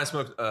eventually. why when I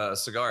smoke a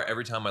cigar,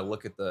 every time I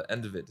look at the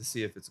end of it to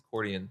see if it's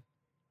accordion,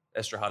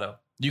 Estrajado.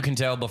 You can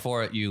tell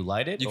before you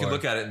light it. You can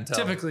look at it and tell.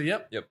 Typically,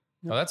 yep.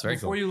 Oh, that's very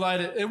Before cool. you light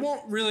it, it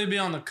won't really be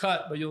on the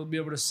cut, but you'll be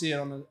able to see it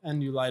on the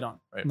end you light on,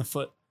 Right. on the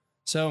foot.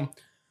 So,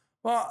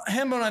 well,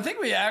 Hambone, I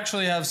think we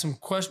actually have some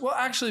questions. Well,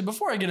 actually,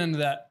 before I get into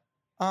that,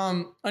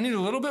 I need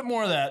a little bit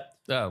more of that.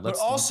 Oh, But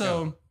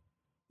also,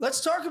 let's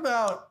talk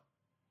about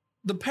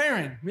the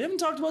pairing. We haven't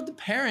talked about the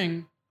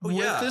pairing with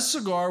this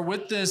cigar,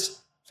 with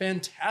this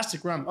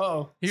fantastic rum.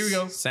 Uh-oh, here we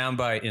go.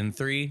 Soundbite in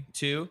 3,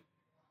 2.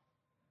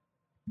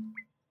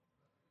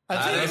 I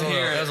That think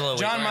was a little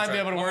John weak. might be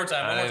able to One more work.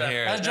 time. One more time.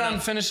 As John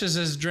finishes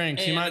his drink,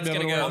 he might be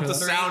able to work Pump with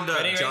the it. sound up,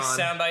 Ready, John.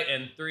 soundbite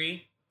in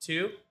 3,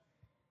 2.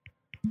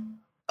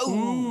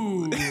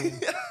 Ooh.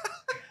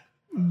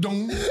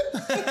 Dong.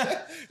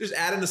 Just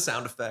add in the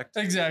sound effect.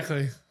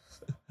 Exactly.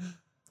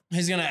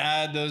 He's gonna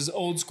add those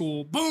old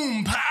school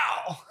boom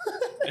pow.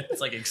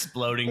 It's like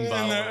exploding And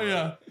bomb. there-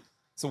 yeah.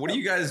 So what are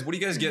you guys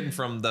getting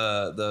from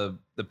the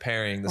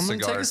pairing, the I'm gonna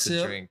take a cigars to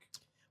sip. drink?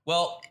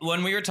 Well,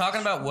 when we were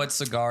talking about what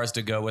cigars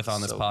to go with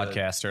on this So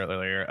podcast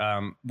earlier,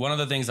 one of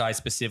the things I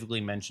specifically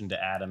mentioned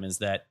to Adam is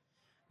that,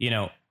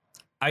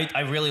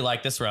 I really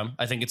like this rum.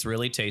 I think it's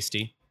really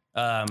tasty.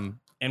 And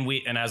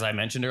as I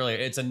mentioned earlier,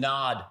 it's a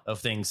nod of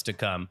things to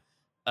come.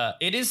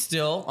 It is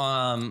still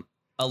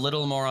a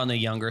little more on the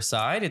younger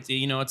side.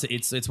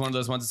 It's one of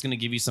those ones that's going to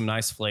give you some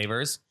nice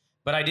flavors.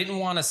 But I didn't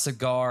want a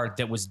cigar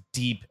that was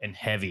deep and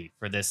heavy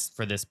for this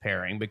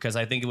pairing because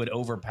I think it would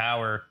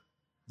overpower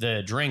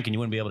the drink and you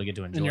wouldn't be able to get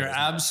to enjoy And you're it. as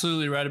much.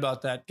 absolutely right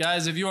about that.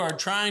 Guys, if you are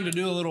trying to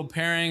do a little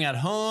pairing at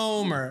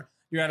home or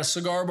you're at a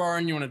cigar bar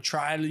and you want to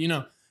try, you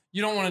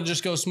don't want to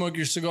just go smoke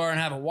your cigar and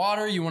have a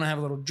water. You want to have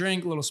a little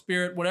drink, a little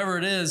spirit, whatever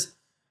it is,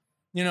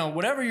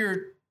 whatever your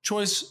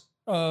choice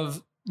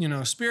of,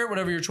 spirit,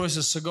 whatever your choice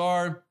of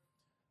cigar,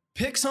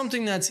 pick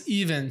something that's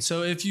even.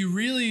 So if you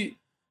really,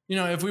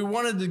 if we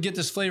wanted to get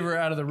this flavor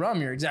out of the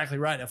rum, you're exactly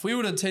right. If we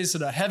would have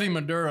tasted a heavy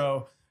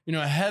Maduro,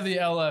 a heavy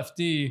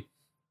LFD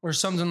or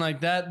something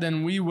like that,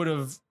 then it would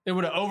have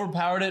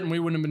overpowered it and we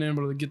wouldn't have been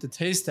able to get the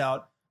taste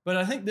out. But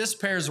I think this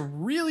pairs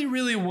really,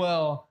 really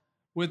well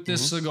with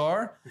this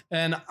cigar.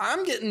 And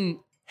I'm getting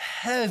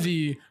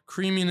heavy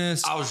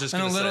creaminess. I was just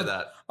going to say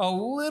that. A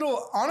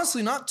little,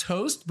 honestly, not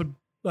toast, but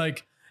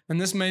like, and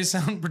this may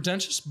sound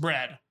pretentious,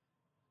 bread.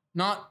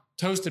 Not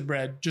toasted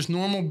bread, just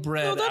normal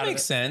bread. No, that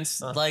makes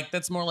sense. Like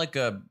that's more like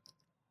a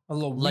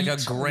little like a wheat,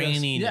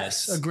 graininess.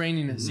 Yes, a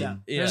graininess. Yeah.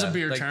 There's a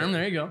beer like term.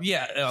 There you go.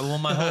 Yeah. Well,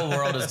 my whole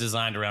world is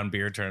designed around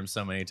beer terms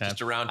so many times.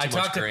 Just around too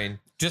much grain.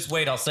 Just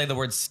wait, I'll say the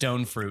word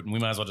stone fruit, and we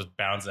might as well just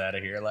bounce out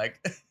of here. Like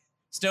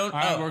stone. All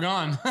right, we're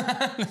gone.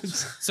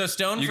 So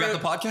stone You fruit.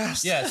 got the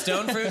podcast? Yeah,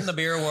 stone fruit in the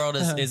beer world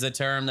is a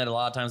term that a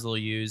lot of times they'll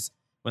use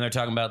when they're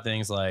talking about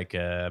things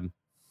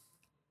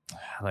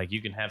like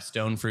you can have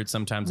stone fruit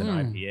sometimes in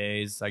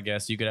IPAs. I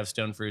guess you could have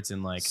stone fruits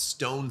in like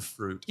stone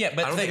fruit. Yeah,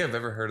 but I don't think I've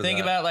ever heard of that. Think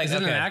about like is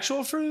it an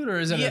actual fruit or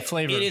is it a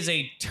flavor? It is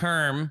a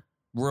term.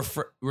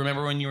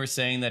 Remember when you were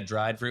saying that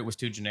dried fruit was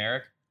too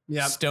generic?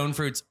 Yeah. Stone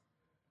fruit's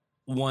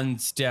one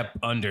step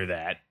under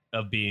that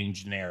of being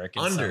generic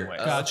in some way.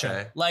 Gotcha.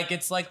 Okay. Like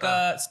it's like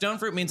stone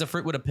fruit means a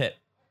fruit with a pit.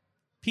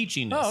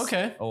 Peachiness. Oh,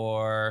 okay.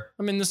 Or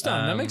the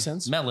stone. That makes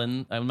sense.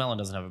 Melon. Melon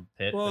doesn't have a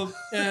pit. Well,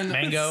 and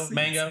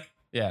mango.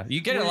 Yeah,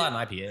 you get it a lot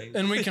in IPAs.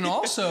 And we can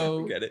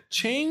also Get it.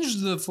 change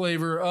the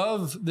flavor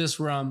of this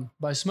rum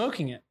by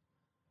smoking it.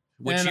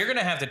 Which you're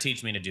gonna have to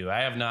teach me to do. I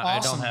have not.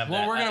 Awesome. I don't have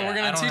well, that. we're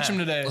gonna teach him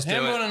today. Let's do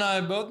Hambone it. and I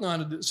both know how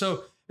to do.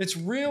 So it's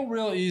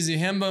real easy.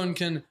 Hambone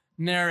can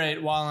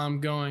narrate while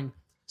I'm going.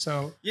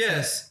 So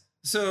Yes.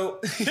 So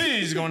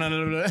he's going out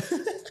of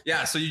it.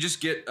 yeah, so you just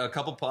get a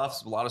couple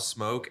puffs, a lot of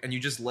smoke, and you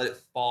just let it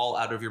fall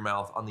out of your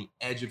mouth on the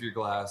edge of your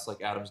glass,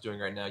 like Adam's doing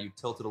right now. You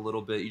tilt it a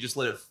little bit. You just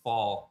let it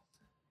fall,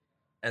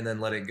 and then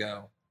let it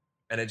go,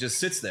 and it just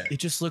sits there. It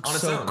just looks on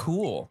its so own.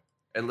 cool.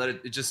 And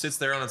it just sits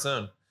there on its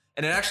own,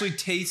 and it actually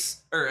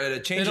tastes, or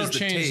it changes the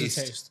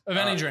taste of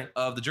any drink.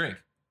 of the drink.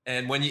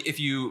 And if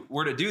you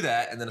were to do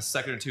that, and then a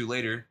second or two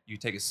later you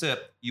take a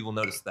sip, you will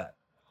notice that.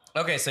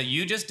 Okay, so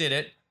you just did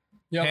it.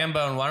 Yep.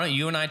 Hambone, why don't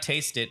you and I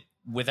taste it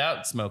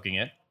without smoking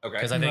it? Okay.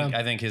 Because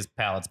I think his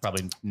palate's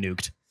probably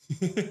nuked.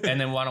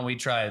 And then why don't we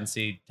try and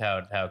see how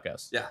it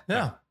goes? Yeah.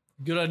 Yeah,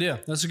 good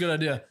idea. That's a good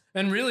idea.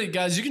 And really,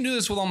 guys, you can do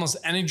this with almost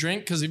any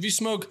drink because if you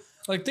smoke,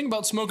 think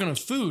about smoking a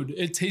food,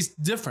 it tastes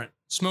different.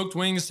 Smoked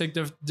wings taste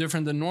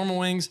different than normal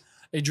wings.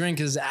 A drink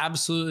is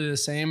absolutely the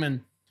same,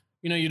 and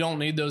you don't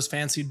need those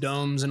fancy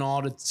domes and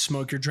all to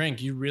smoke your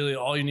drink.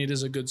 All you need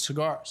is a good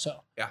cigar.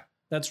 So Yeah.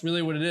 that's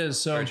really what it is.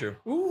 So Very true.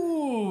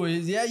 Ooh,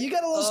 yeah, you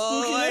got a little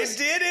spookiness.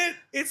 did it.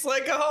 It's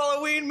like a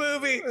Halloween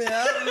movie.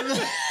 Yeah.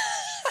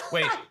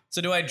 Wait,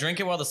 so do I drink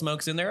it while the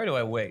smoke's in there or do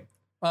I wait?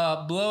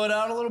 Blow it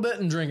out a little bit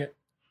and drink it.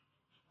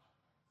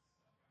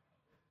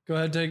 Go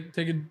ahead, take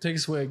a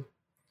swig.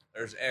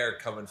 There's air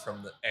coming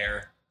from the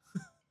air.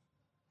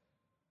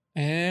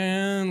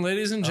 And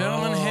ladies and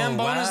gentlemen, Oh,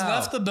 Hambone has wow.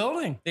 left the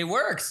building. It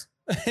works.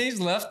 He's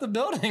left the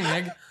building.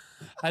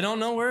 I don't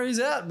know where he's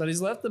at, but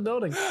he's left the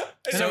building. I And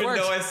didn't it even works.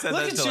 know I said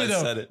Look that at till you, I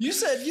though. said it. You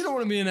said you don't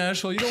want to be an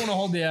asshole. You don't want to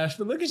hold the ash,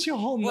 but look at you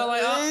holding Well,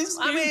 it.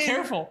 I mean,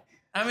 Careful.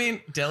 I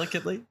mean,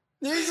 delicately.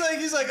 He's like,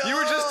 You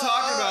were just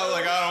talking about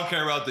I don't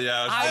care about the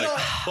ash.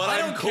 But I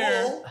I'm don't cool.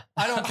 care.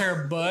 I don't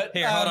care, but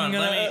Here, hold I'm on.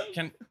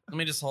 gonna- Let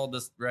me just hold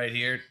this right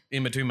here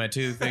in between my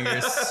two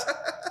fingers.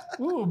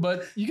 Ooh,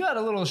 but you got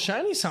a little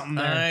shiny something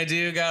there. I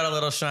do got a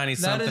little shiny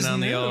something is on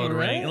the new, old ring.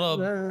 right? A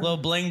little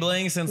bling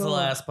bling since the Little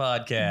last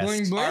podcast.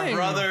 Bling bling. Our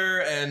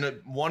brother and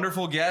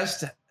wonderful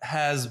guest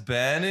has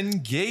been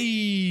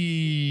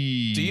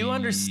engaged. Do you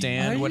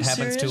understand Are what you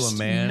happens serious? to a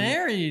man?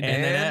 Married.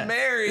 And then And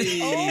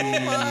married. Oh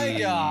my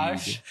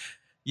gosh.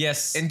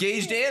 Yes.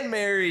 Engaged and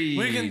married.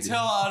 We can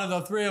tell out of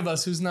the three of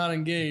us who's not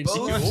engaged.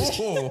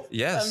 Oh,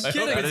 yes. I'm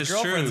kidding. That His is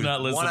girlfriend's true.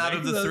 not listening. One out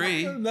of the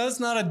three That's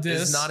not a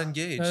diss. is not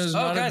engaged. That is Oh,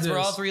 not a guys, we're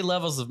diss. all three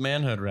levels of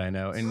manhood right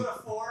now. And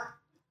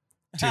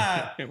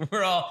Ah,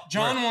 we're all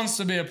John wants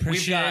to be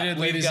appreciated, we've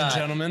ladies and got-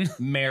 gentlemen.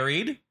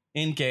 married,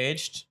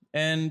 engaged,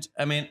 and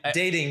I mean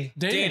Dating.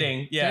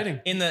 dating. Yeah. Dating.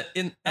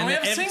 And we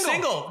have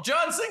single.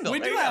 John single. We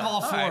There do you have go.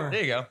 all right, four.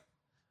 there you go.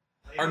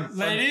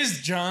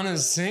 Ladies, John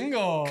is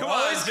single. Come Oh,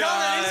 on, he's John.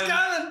 coming. He's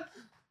coming.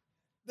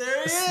 There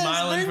he is.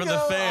 Smiling for the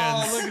bingo.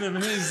 fans. Oh, look at him.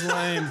 He's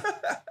lame.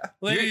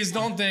 Ladies,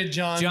 don't date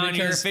John. John,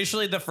 you're because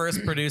officially the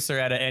first producer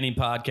out of any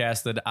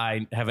podcast that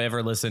I have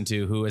ever listened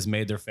to who has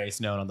made their face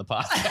known on the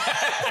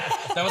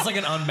podcast. That was like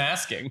an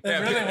unmasking. it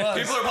really was.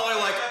 People are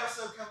probably like,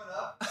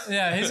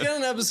 Yeah, he's got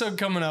an episode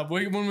coming up.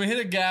 When we hit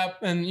a gap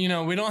and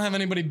we don't have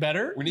anybody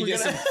better, we need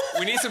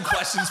we're some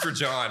questions for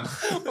John.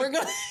 we're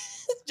gonna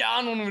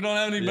John when we don't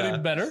have anybody Yeah.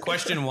 better.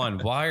 Question 1.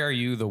 Why are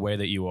you the way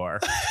that you are?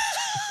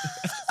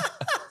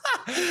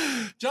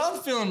 John's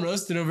feeling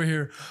roasted over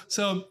here.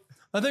 So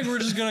I think we're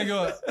just going to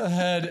go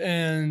ahead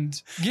and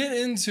get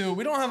into,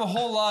 we don't have a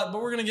whole lot,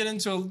 but we're going to get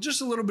into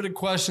just a little bit of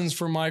questions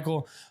for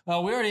Michael. We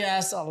already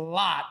asked a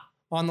lot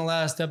on the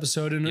last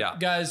episode. And Yeah.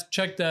 guys,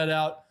 check that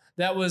out.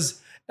 That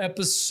was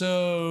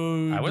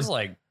episode. I was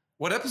like,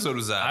 What episode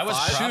was that? I was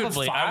Five?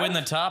 probably, Shoot, I was in the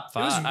five? top It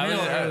was five. I real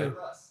was, early.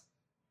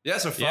 Yeah,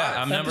 so 5.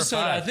 Yeah, I'm number Episode,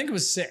 5. I think it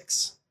was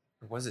 6.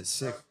 Or was it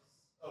 6?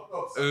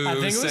 I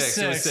think it was 6.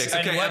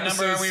 And Okay, what number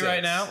episode are we 6.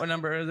 right now? What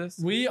number is this?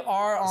 We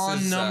are on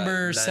is,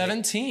 number 9.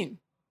 17.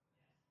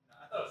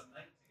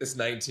 It's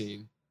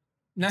 19.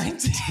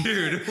 19.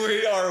 Dude,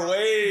 we are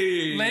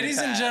way. Ladies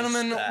and past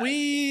gentlemen, that.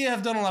 we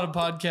have done a lot of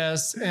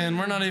podcasts and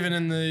we're not even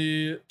in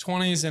the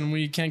 20s and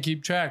we can't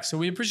keep track. So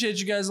we appreciate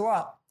you guys a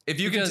lot. If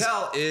you can because-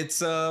 tell,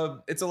 it's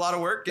a lot of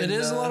work. It and,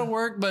 is a lot of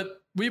work,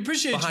 but we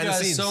appreciate you behind the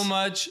guys scenes. so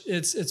much.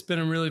 It's been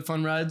a really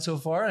fun ride so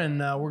far, and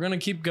we're gonna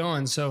keep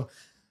going. So,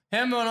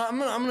 Hambo, I'm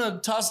gonna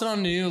toss it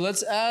on to you.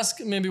 Let's ask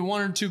maybe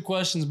 1 or 2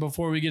 questions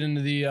before we get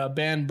into the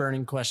band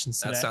burning questions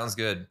today. That sounds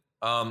good.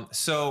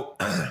 So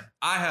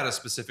I had a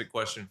specific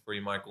question for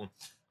you, Michael,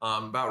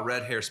 about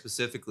Red Hair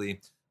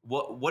specifically.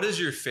 What is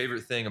your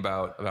favorite thing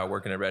about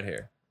working at Red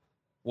Hair?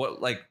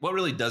 What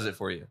really does it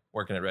for you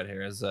working at Red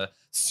Hair as a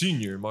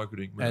senior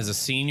marketing manager? As a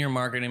senior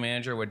marketing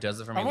manager, what does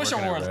it for me? I wish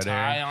working I wore at a Red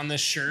tie Hair? on this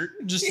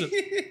shirt. Just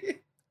to,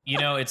 You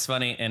know, it's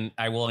funny, and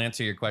I will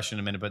answer your question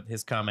in a minute, but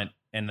his comment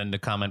and then the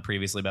comment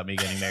previously about me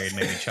getting married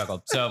made me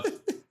chuckle. So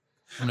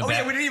I'm gonna Oh back-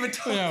 yeah, we didn't even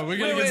talk. Yeah, we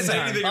gotta Wait, get wait, some say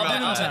anything time.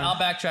 about I'll do that. time. I'll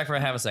backtrack for a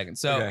half a second.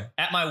 So Okay.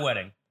 at my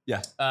wedding,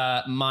 Yeah.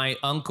 my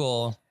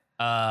uncle,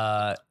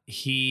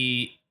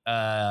 he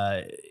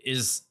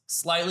is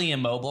slightly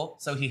immobile,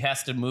 so he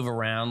has to move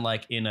around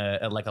like in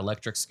a like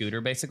electric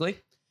scooter, basically.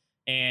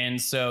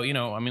 And so, you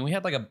know, I mean, we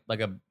had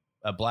like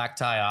a black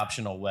tie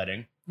optional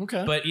wedding,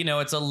 okay. but you know,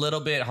 it's a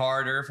little bit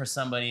harder for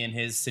somebody in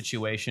his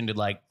situation to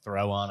like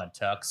throw on a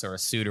tux or a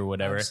suit or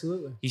whatever.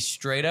 Absolutely. He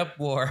straight up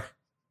wore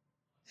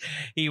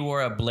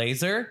a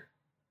blazer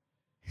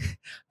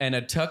and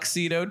a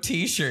tuxedo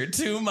t-shirt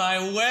to my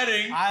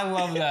wedding. I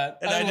love that.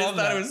 And I just love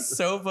thought that. it was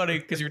so funny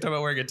because you were talking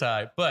about wearing a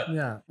tie. But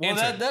Yeah. Well,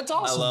 Answer. that's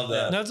awesome. love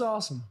that. That's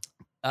awesome.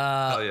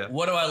 Hell yeah.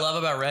 what do I love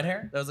about red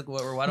hair? That was like,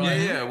 why do I?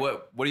 Yeah.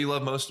 What do you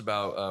love most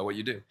about what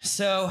you do?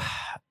 So,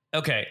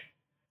 okay.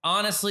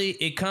 Honestly,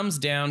 it comes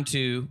down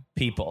to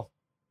people.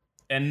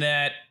 And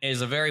that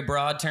is a very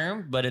broad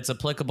term, but it's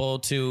applicable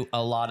to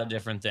a lot of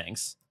different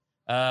things.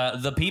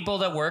 The people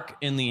that work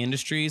in the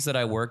industries that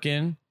I work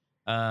in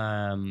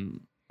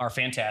are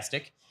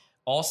fantastic.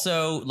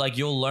 Also, like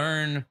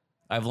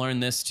I've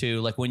learned this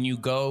too, like when you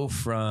go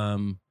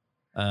from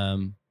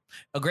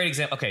a great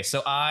example. Okay,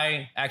 so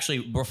I actually,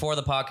 before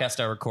the podcast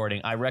started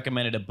recording, I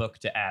recommended a book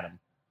to Adam.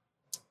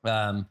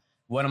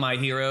 One of my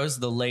heroes,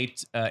 the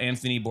late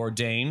Anthony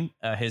Bourdain,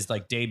 his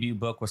like debut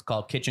book was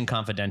called Kitchen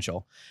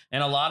Confidential.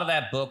 And a lot of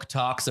that book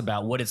talks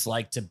about what it's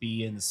like to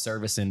be in the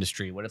service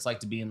industry, what it's like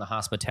to be in the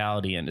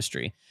hospitality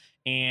industry.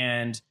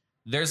 And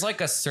there's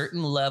like a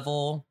certain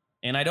level,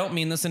 and I don't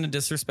mean this in a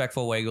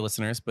disrespectful way,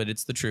 listeners, but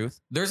it's the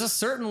truth. There's a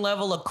certain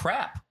level of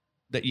crap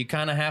that you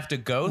kind of have to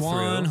go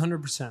through.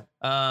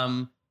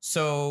 100%.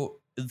 So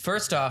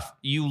first off,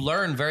 you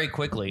learn very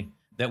quickly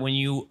that when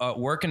you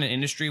work in an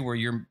industry where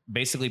you're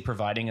basically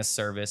providing a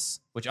service,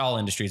 which all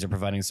industries are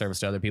providing a service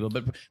to other people,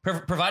 but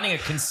providing a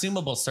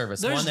consumable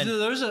service,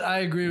 I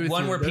agree with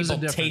one you. where There's a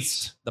people difference.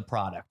 taste the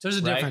product. There's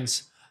a right?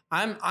 difference.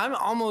 I'm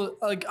almost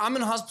like I'm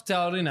in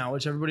hospitality now,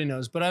 which everybody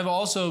knows, but I've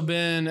also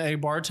been a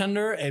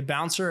bartender, a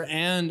bouncer,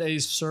 and a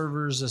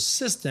server's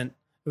assistant.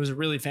 It was a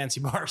really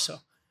fancy bar, so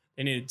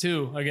they needed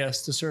 2, I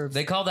guess, to serve.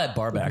 They call that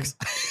barbacks.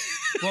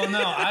 Well,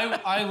 no,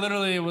 I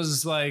literally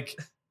was like,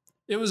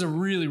 it was a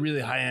really,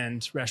 really high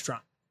end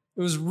restaurant.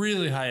 It was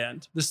really high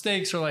end. The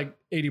steaks are like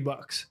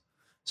 $80.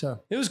 So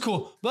it was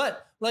cool.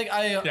 But like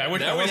I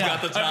wish I always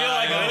got the tie. I feel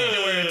like I need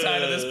to wear a tie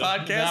to this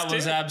podcast. That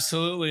was too.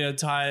 absolutely a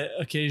tie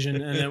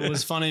occasion. And it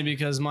was funny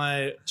because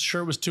my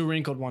shirt was too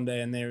wrinkled one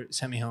day and they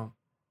sent me home.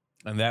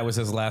 And that was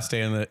his last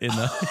day in the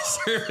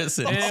service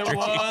industry. It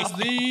was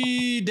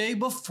the day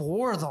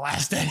before the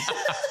last day.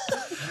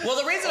 Well,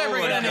 the reason I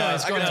bring it up,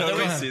 anyways, go ahead. totally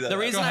Go ahead. see that. the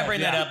reason Go I ahead.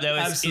 bring that Yeah, up though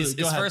is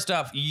absolutely. Go ahead. first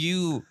off,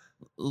 you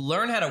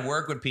learn how to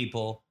work with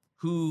people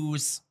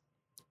whose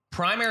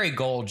primary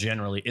goal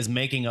generally is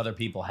making other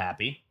people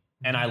happy.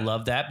 And I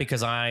love that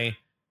because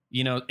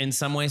in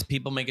some ways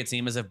people make it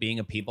seem as if being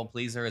a people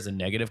pleaser is a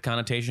negative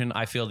connotation.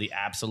 I feel the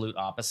absolute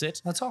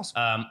opposite. That's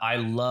awesome. I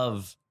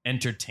love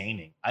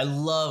entertaining. I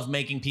love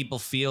making people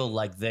feel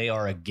like they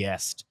are a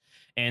guest.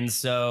 And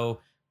so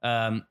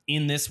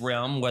in this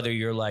realm,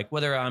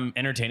 whether I'm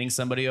entertaining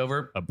somebody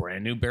over a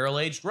brand new barrel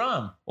aged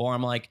rum, or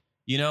I'm like,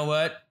 you know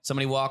what?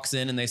 Somebody walks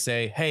in and they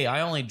say, hey,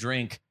 I only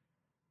drink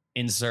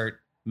insert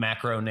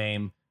macro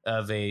name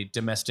of a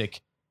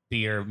domestic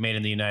beer made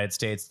in the United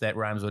States that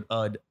rhymes with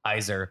Ud,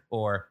 Iser,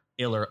 or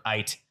Iller,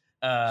 Ite.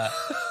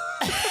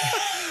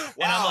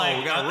 Wow,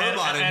 we got a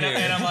robot in here.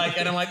 And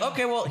I'm like,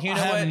 okay, well, you I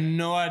know have what?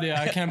 no idea.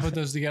 I can't put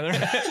those together.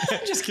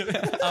 Just kidding.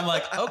 I'm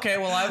like, okay,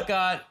 well, I've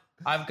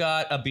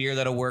got a beer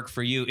that'll work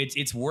for you.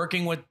 It's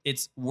working with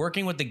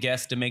the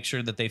guests to make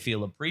sure that they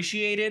feel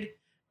appreciated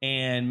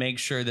and make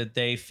sure that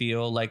they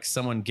feel like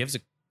someone gives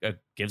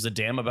a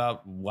damn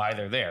about why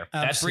they're there.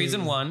 That's Absolutely.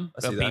 reason one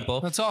I see of that.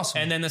 people. That's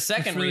awesome. And then the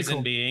second really reason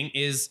cool. being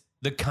is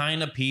the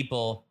kind of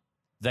people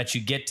that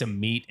you get to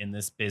meet in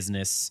this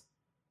business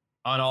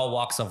on all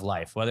walks of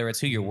life, whether it's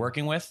who you're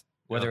working with,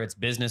 whether it's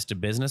business to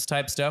business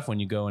type stuff when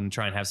you go and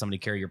try and have somebody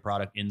carry your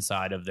product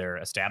inside of their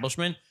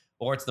establishment,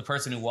 or it's the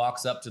person who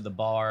walks up to the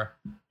bar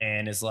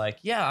and is like,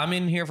 yeah, I'm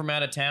in here from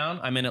out of town.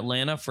 I'm in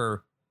Atlanta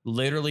for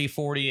literally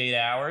 48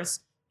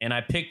 hours and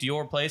I picked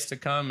your place to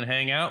come and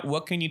hang out.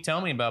 What can you tell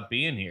me about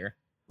being here?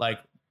 Like,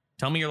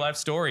 tell me your life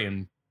story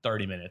in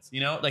 30 minutes.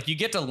 You know, like you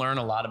get to learn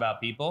a lot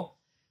about people.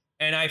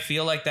 And I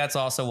feel like that's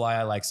also why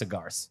I like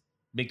cigars,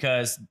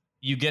 because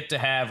you get to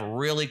have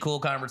really cool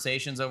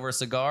conversations over a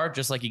cigar,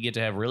 just like you get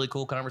to have really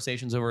cool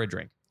conversations over a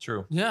drink.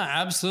 True. Yeah,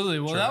 absolutely.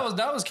 Well, True.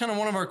 that was kind of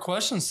one of our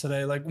questions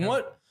today. Like,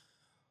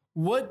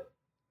 what,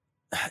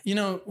 you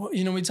know,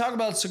 we talk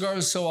about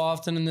cigars so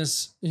often in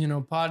this,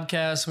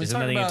 podcast. We Isn't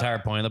talk that the about, entire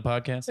point of the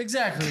podcast?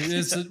 Exactly.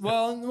 It's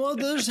well,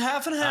 there's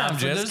half and half. I'm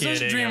just There's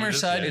kidding. dreamer I'm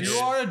just side. kidding. You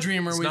are a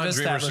dreamer. It's We've not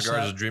Dreamer established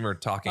Cigars, that. it's Dreamer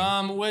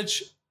talking.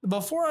 Which,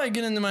 before I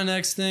get into my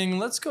next thing,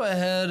 let's go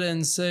ahead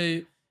and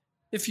say,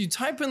 if you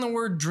type in the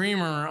word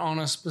dreamer on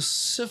a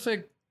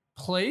specific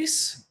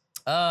place,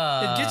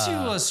 it gets you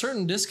a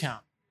certain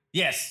discount.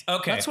 Yes.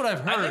 Okay. That's what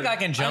I've heard. I think I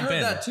can jump heard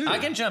in. that too. I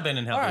can jump in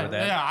and help All you right. with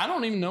that. Yeah, I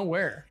don't even know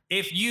where.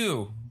 If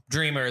you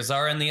dreamers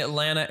are in the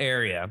Atlanta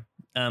area,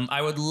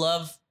 I would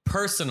love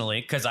personally,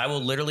 because I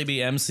will literally be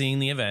emceeing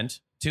the event,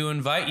 to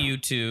invite you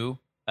to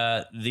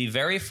the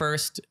very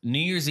first New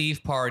Year's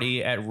Eve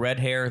party at Red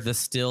Hair The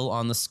Still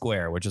on the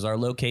Square, which is our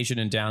location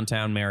in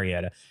downtown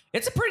Marietta.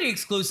 It's a pretty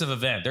exclusive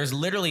event. There's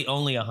literally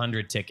only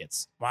 100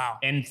 tickets. Wow.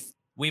 And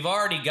we've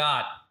already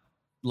got,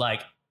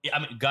 like, I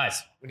mean,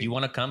 guys, do you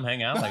want to come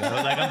hang out?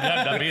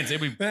 I'm being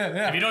serious.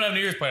 If you don't have New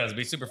Year's parties, it'd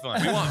be super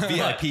fun. We want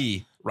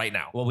VIP right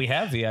now. Well, we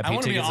have VIP I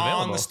want to be tickets on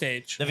available. the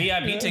stage. The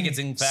VIP tickets,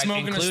 in fact,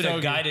 Smoking a include a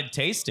stogie. guided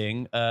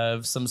tasting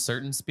of some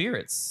certain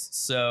spirits.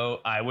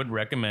 So I would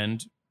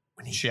recommend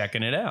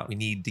checking it out. We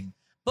need to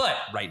But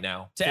right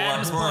now. to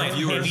Adam's For our point,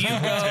 viewers.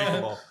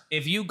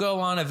 if you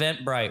go on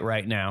Eventbrite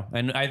right now,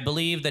 and I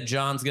believe that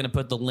John's going to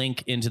put the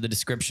link into the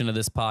description of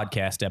this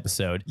podcast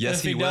episode. Yes,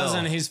 if he will.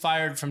 doesn't, he's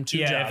fired from 2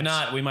 jobs. If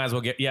not, we might as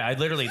well get. Yeah,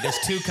 there's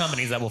 2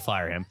 companies that will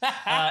fire him.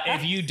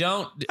 If you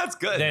don't, That's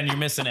good. then you're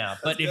missing out.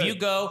 But if you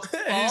go,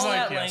 He's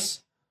like,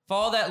 yes.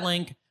 follow that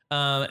link.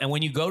 And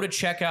when you go to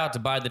check out to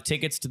buy the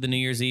tickets to the New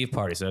Year's Eve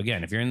party. So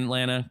again, if you're in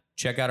Atlanta,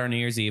 check out our New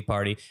Year's Eve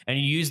party and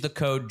you use the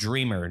code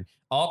DREAMER,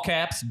 all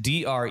caps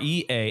DREAMER.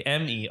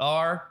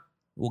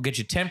 We'll get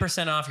you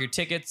 10% off your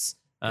tickets.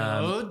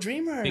 Oh,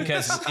 dreamer.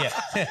 Because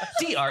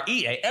DREAMER.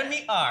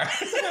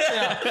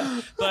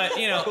 But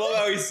I love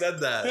how he said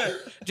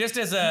that. just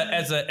as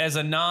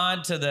a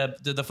nod to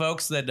the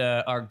folks that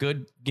are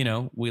good,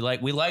 we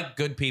like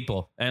good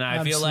people, and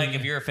I feel like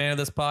if you're a fan of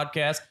this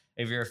podcast,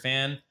 if you're a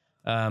fan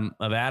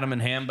of Adam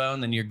and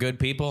Hambone, then you're good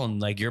people,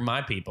 and like you're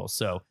my people.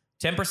 So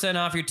 10%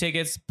 off your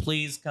tickets.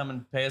 Please come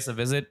and pay us a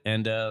visit,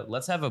 and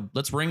let's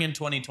ring in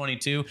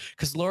 2022,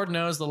 because Lord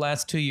knows the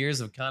last 2 years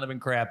have kind of been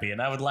crappy,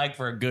 and I would like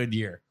for a good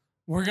year.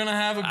 We're going to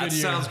have a good That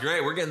year. sounds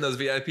great. We're getting those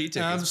VIP tickets.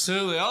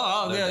 Absolutely.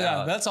 Oh, No yeah.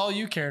 doubt. That's all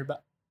you cared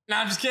about. No,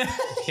 I'm just kidding.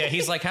 Yeah,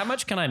 he's like, how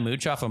much can I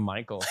mooch off of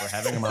Michael for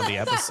having him on the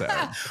episode?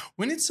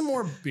 We need some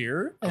more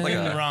beer and Like,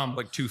 rum.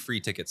 like 2 free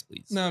tickets,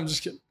 please. No, I'm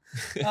just kidding.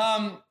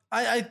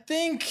 I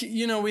think,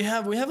 we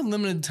have a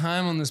limited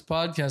time on this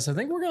podcast. I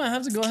think we're going to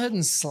have to go ahead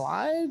and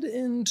slide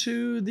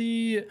into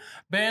the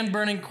band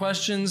burning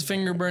questions,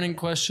 finger burning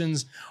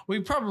questions. We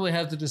probably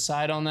have to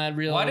decide on that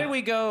really. Why did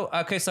we go?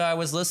 Okay, so I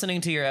was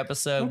listening to your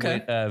episode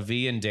Okay. with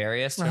V and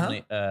Darius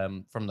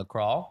from the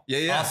Crawl. Yeah,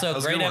 yeah. Also, That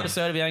was a great good one.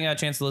 episode. If you haven't got a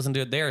chance to listen to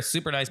it, they are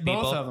super nice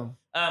people. Both of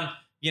them.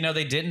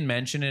 They didn't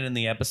mention it in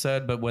the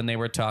episode, but when they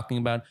were talking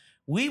about,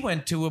 we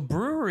went to a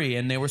brewery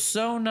and they were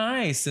so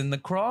nice, and the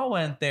Crawl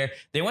went there.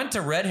 They went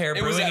to Red Hair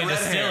It was Brewing and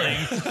at Red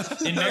Hair.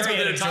 Distilling in That's what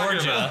Marietta, they're talking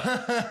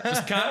Georgia. I was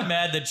kind of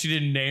mad that she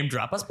didn't name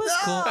drop us, but it's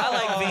cool.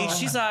 I like V.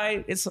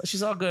 She's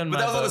she's all good in But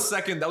my that was on the book.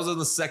 second. That was on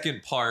the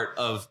second part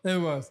of It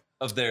was.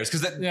 theirs,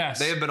 because Yes.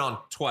 they have been on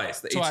twice.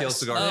 The Twice. ATL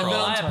Cigar They've been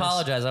Crawl. on I twice.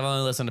 apologize. I've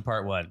only listened to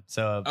part 1,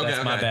 so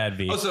that's my bad,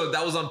 V. Oh, so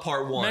that was on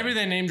part 1. Maybe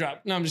they name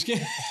dropped. No, I'm just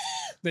kidding.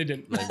 They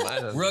didn't.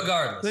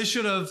 Regardless. They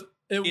should have.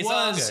 It It's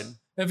all was. good.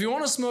 If you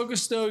want to smoke a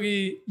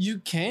stogie, you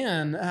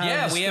can.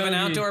 Have a We have an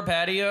stogie. outdoor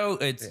patio.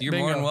 You're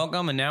more than Bingo.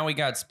 welcome. And now we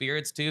got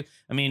spirits too.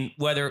 I mean,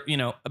 I've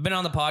been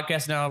on the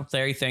podcast now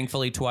very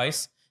thankfully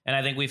twice. And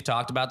I think we've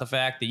talked about the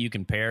fact that you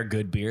can pair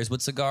good beers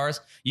with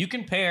cigars. You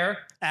can pair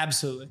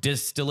Absolutely.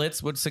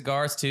 distillates with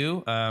cigars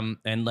too.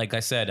 And like I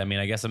said,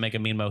 I guess I make a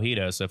mean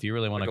mojito. So if you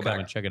really want to Go come back.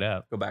 and check it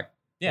out. Go back.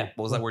 Yeah.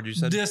 What was that word you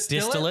said?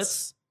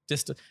 Distillates.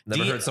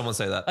 Never heard someone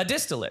say that. A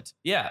distillate.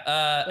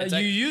 Yeah. It's You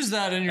like- use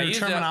that in your use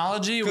that-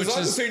 terminology, which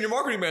is senior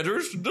marketing manager.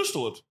 It's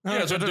distillate.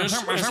 it's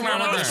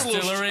not a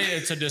distillery.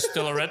 It's a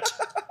distillate.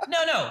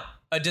 No.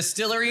 A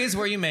distillery is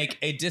where you make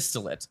a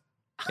distillate.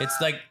 It's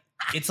like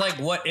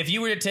what if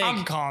you were to take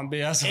I'm calling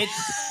BS. it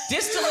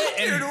distillate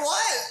and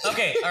what?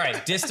 okay, all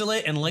right,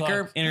 distillate and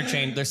liquor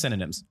interchange. They're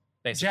synonyms.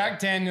 Basically. Jack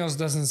Daniels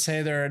doesn't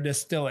say they're a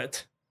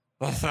distillate.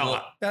 That's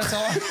all.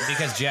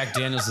 Because Jack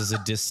Daniels is a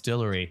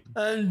distillery.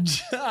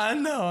 I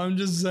know. I'm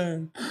just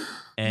saying. No,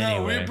 we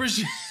Anyway.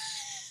 appreciate.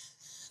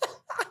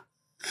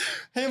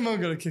 Hey, I'm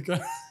gonna kick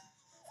off.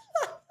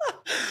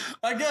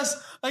 I guess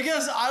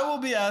I will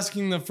be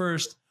asking the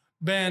first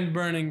band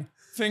burning,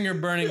 finger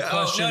burning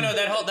question. No,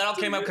 that all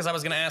came up because I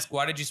was going to ask,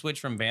 why did you switch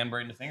from band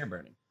burning to finger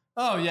burning?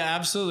 Oh yeah,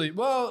 absolutely.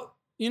 Well,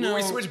 you know,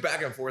 we switch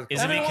back and forth. Is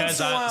it Every because once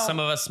in a while- some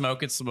of us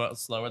smoke it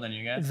slower than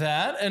you guys?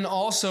 that, and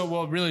also,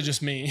 well, really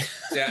just me.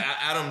 Yeah,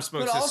 Adam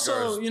smokes But his also,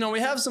 cigars. you know,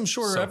 we have some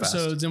shorter So fast.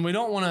 episodes, and we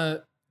don't want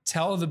to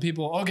tell the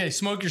people, okay,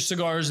 smoke your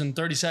cigars in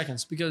 30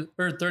 seconds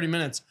or 30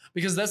 minutes,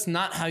 because that's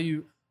not how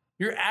your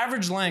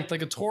average length,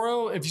 like a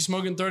Toro, if you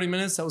smoke in 30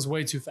 minutes, that was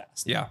way too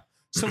fast. Yeah.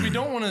 So we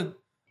don't want to.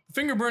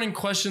 Finger burning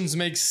questions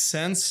make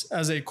sense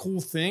as a cool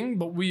thing,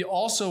 but we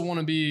also want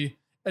to be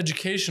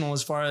educational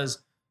as far as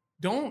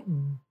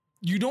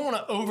you don't want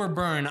to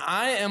overburn.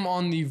 I am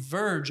on the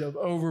verge of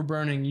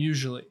overburning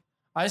usually.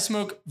 I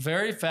smoke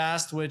very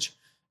fast, which,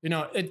 you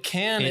know, it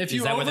can. If you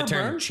is that where the term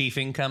overburn,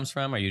 chiefing comes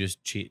from? Or you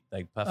just cheat,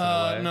 like puffing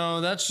away?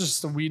 no, that's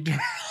just the weed.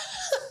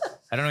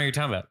 I don't know what you're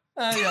talking about.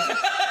 Yeah.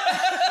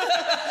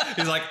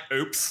 He's like,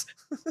 oops.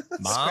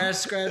 Mom?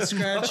 Scratch.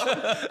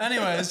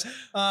 Anyways,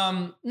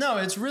 no,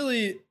 it's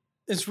really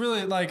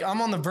like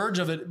I'm on the verge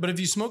of it. But if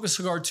you smoke a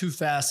cigar too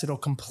fast, it'll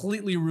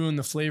completely ruin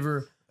the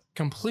flavor,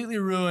 completely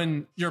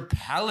ruin your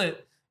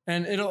palate,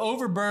 and it'll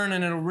overburn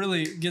and it'll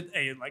really get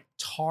a like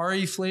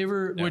tarry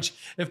flavor. Yeah. Which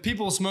if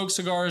people smoke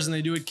cigars and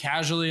they do it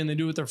casually and they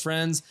do it with their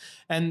friends,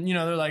 and you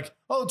know they're like,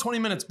 oh, 20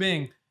 minutes,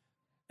 bing.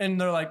 And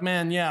they're like,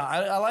 man, yeah,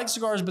 I like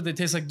cigars, but they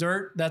taste like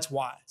dirt. That's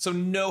why. So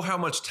know how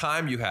much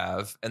time you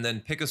have, and then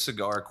pick a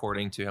cigar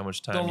according to how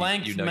much time The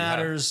length you know you have.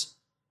 matters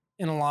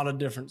in a lot of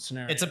different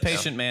scenarios. It's a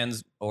patient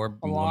man's or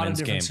a lot of woman's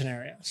different game.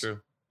 scenarios.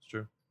 True. It's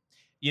true.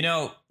 You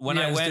know, when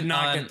You I guys went did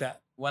not on get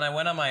that. when I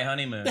went on my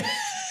honeymoon,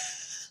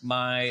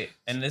 and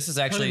this is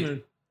actually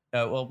Honeymoon.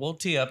 well, we'll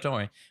tee up. Don't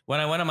worry. When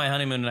I went on my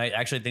honeymoon, and I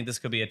actually think this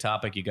could be a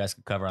topic you guys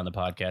could cover on the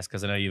podcast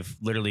because I know you've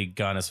literally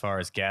gone as far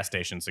as gas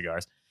station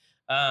cigars.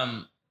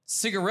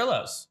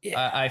 Cigarillos.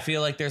 Yeah. I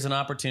feel like there's an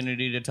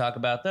opportunity to talk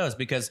about those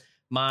because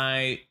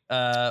my You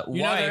know,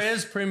 wife. there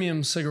is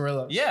premium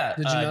cigarillos. Yeah,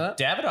 Did you know that?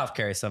 Davidoff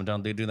carries some,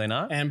 don't they? Do they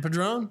not? And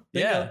Padron.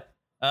 Yeah.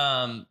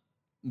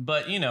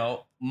 But you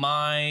know,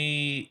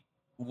 my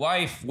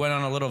wife went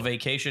on a little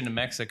vacation to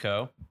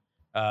Mexico.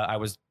 I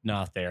was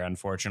not there,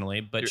 unfortunately,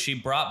 but she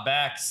brought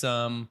back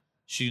some.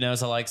 She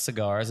knows I like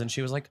cigars, and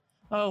she was like,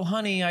 "Oh,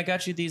 honey, I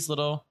got you these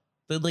the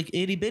like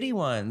itty bitty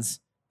ones."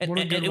 And, What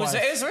a and good it was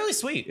wife. really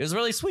sweet. It was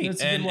really sweet.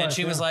 That's a good And wife,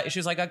 she was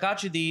yeah. like, I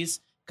got you these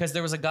because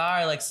there was a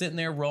guy like sitting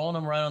there rolling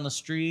them right on the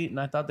street, and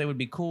I thought they would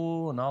be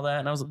cool and all that.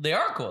 And I was, they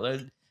are cool.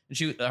 And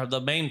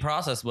the main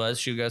process was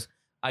she goes,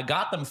 I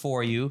got them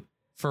for you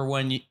for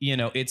when you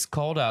know it's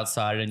cold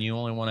outside and you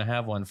only want to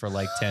have one for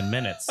like 10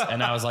 minutes.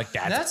 And I was like,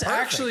 that's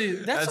perfect. actually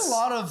that's a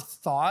lot of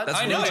thought. That's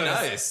I know really it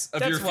is. nice of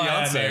That's your why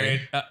I'm fiance.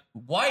 married.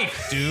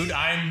 Wife, dude,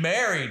 I'm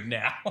married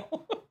now.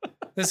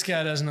 This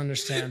guy doesn't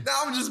understand.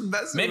 Now I'm just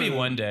messing. Maybe with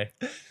one day.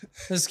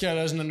 This guy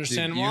doesn't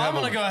understand. Dude, you well, I'm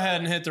have gonna a go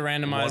ahead and hit the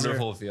randomizer.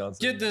 Wonderful fiance.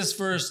 Get this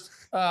first.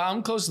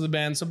 I'm close to the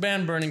band, so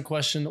band burning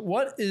question.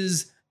 What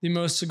is the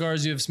most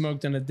cigars you have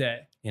smoked in a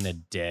day? In a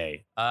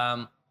day.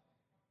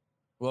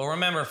 Well,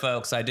 remember,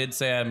 folks, I did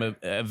say I'm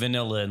a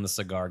vanilla in the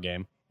cigar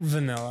game.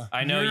 Vanilla.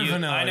 I know You're you-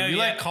 vanilla. I know you you-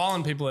 like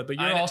calling people it, but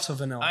you're I know- also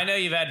vanilla. I know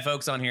you've had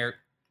folks on here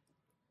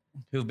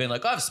who've been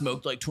like, I've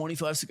smoked like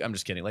 25 cigars. I'm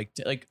just kidding.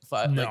 Like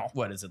five. No. Like,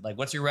 what is it? Like,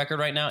 what's your record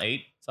right now?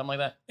 8? Something like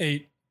that?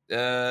 8.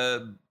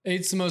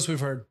 8's the most we've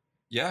heard.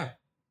 Yeah.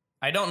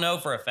 I don't know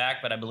for a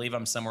fact, but I believe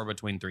I'm somewhere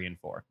between 3 and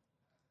 4.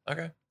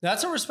 Okay.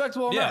 That's a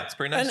respectable Yeah, amount. it's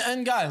pretty nice.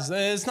 And guys,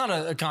 it's not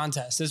a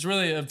contest. It's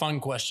really a fun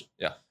question.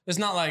 Yeah. It's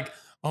not like,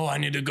 oh, I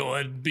need to go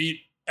and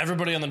beat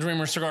everybody on the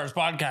Dreamer Cigars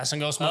podcast and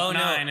go smoke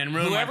 9 and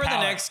ruin Whoever my the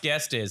palate. next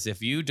guest is,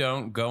 if you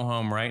don't go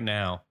home right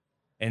now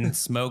and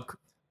smoke,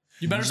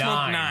 You better smoke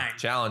 9. 9.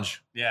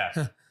 Challenge. yeah,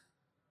 Yeah.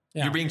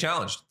 You're being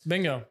challenged.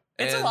 Bingo.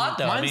 it's a And lot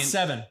though. Mine's I mean,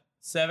 7.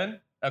 7.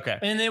 Okay.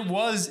 And it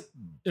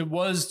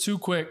was too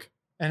quick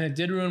and it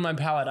did ruin my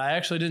palate. I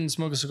actually didn't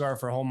smoke a cigar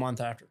for a whole month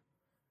after.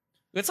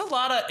 It's a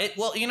lot of it.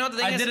 Well, you know the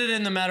thing I is, did it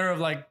in the matter of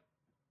like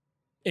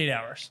 8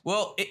 hours.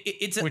 well,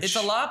 it's a Which-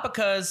 lot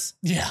because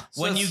Yeah.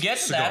 when you get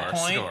to that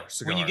point,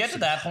 when you get to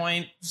that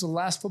point, It was the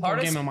last football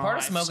part game of of my part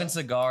life. of smoking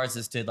so- cigars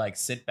is to like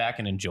sit back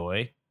and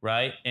enjoy,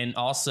 right? And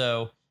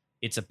also,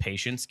 it's a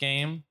patience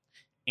game,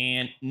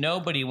 and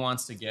nobody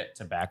wants to get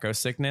tobacco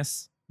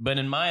sickness. But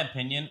in my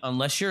opinion,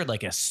 unless you're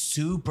like a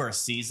super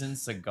seasoned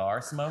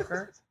cigar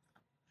smoker,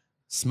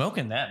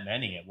 smoking that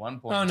many at one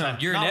point, Oh, in no, time,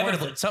 you're not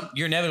worth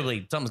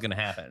inevitably something's going to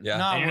happen. Yeah.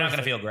 Not and you're not worth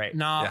going to it. feel great.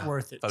 Not Yeah.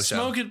 worth it. Oh, show.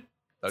 Smoke it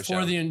Oh, for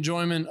show. the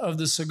enjoyment of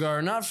the cigar,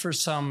 not for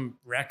some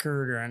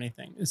record or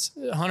anything. It's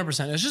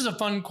 100%. It's just a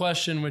fun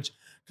question, which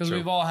because True.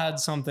 we've all had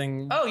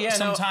something. Oh, yeah,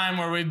 some no, time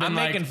where we've been I'm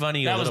like, making fun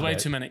of you. that a was little way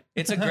bit. too many.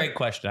 It's a great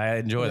question. I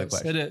enjoy the Yes,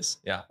 question. It is.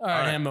 Yeah. All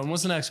right, Hambone,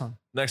 what's the next one?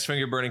 Next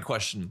finger burning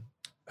question.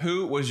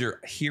 Who was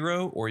your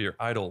hero or your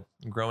idol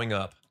growing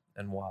up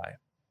and why?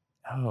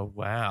 Oh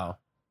wow.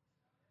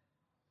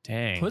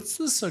 Dang. puts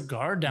the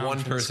cigar down? One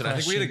for this person. I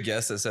think we had a question?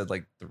 guest that said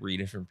like 3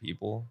 different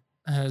people.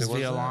 As Who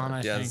was Violon,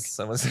 that? I Yeah, think.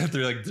 someone said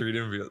three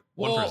different people.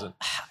 One Well, person.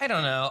 I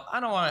don't know. I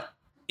don't want.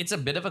 It's a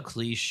bit of a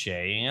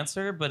cliche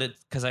answer, but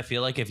it's because I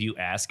feel like if you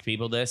ask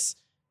people this,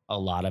 a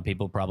lot of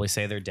people probably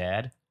say their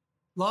dad.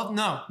 Love?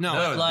 No.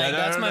 No, like,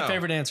 That's my no.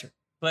 favorite answer.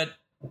 But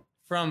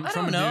From I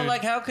from don't a know. dude.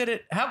 Like, how could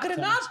it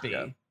not be?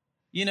 Yeah.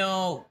 You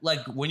know,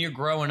 like when you're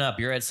growing up,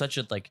 you're at such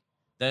a like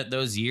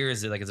those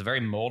years. Like, it's a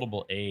very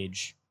moldable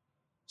age.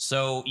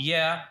 So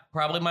yeah,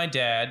 probably my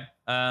dad.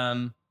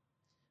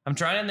 I'm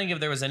trying to think if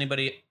there was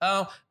anybody.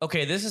 Oh,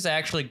 okay. This is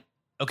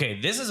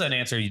an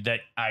answer that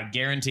I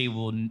guarantee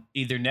will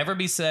either never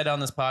be said on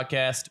this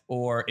podcast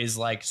or is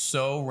like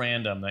so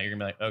random that you're gonna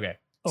be like, okay.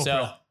 So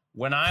Oprah.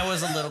 when I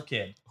was a little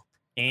kid,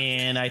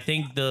 and I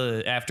think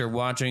after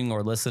watching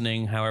or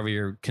listening, however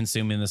you're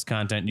consuming this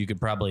content, you could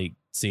probably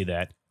see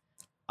that.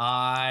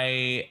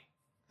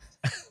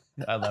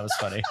 Oh, that was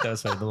funny. That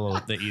was funny.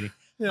 The eating.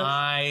 Yeah.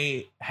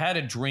 I had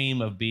a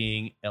dream of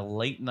being a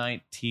late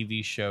night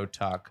TV show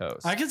talk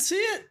host. I can see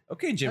it.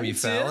 Okay, Jimmy can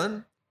see it.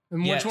 Fallon.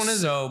 And which one is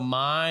it? so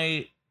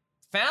my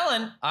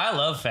Fallon, I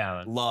love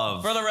Fallon.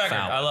 Love. For the record,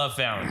 Fallon. I love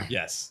Fallon.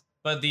 Yes.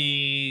 But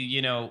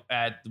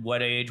at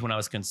what age when I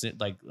was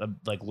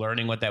like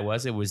learning what that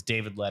was, it was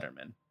David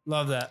Letterman.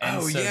 Love that.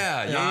 And Oh,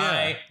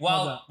 yeah.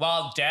 Love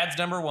While Dad's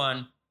number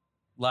one,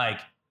 like,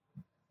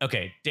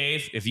 okay,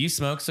 Dave, if you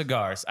smoke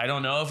cigars, I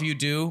don't know if you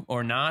do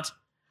or not.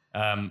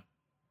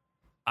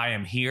 I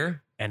am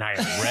here and I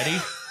am ready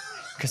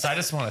because I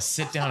just want to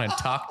sit down and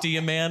talk to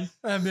you, man.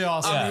 That'd be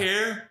awesome. Yeah. I'm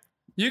here.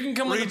 You can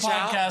come on the Reach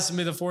out. podcast and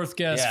be the fourth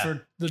guest Yeah.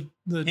 for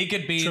the He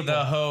could be triple.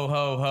 the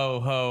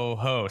ho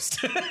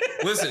host.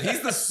 Listen,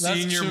 he's the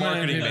senior too many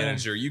marketing people.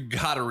 manager. You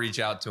got to reach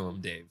out to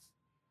him, Dave.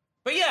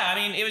 But yeah, I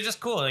mean, it was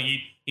just cool. Like,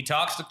 he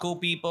talks to cool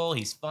people.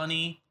 He's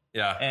funny,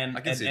 Yeah, and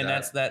I can see that.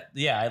 that's that.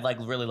 Yeah, I like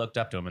really looked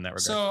up to him in that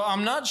regard. So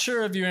I'm not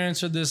sure if you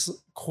answered this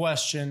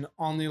question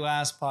on the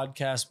last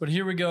podcast, but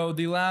here we go.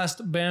 The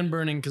last band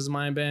burning, because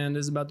my band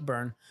is about to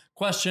burn.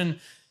 Question: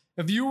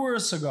 if you were a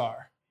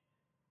cigar,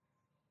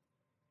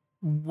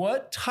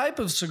 what type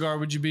of cigar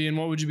would you be, and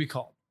what would you be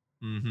called?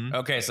 Mm-hmm.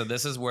 Okay, so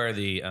this is where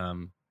the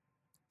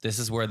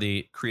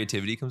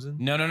Creativity comes in.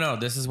 no.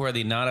 This is where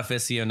the not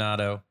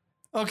aficionado.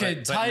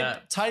 Okay,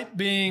 But type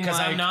being 'Cause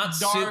like I'm not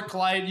dark,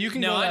 light. You can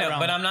No, go that I know, route.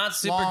 but I'm not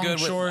super Long, good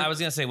with. short. I was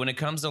gonna say when it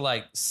comes to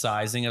like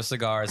sizing of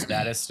cigars,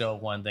 that is still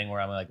one thing where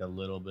I'm like a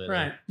little bit.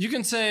 Right. You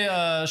can say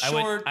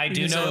short. I you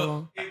do can say know-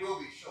 long. It will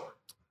be short.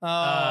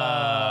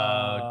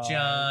 Oh,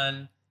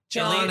 John.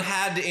 John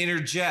had to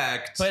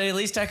interject. But at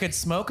least I could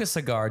smoke a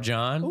cigar,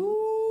 John.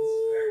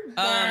 Ooh,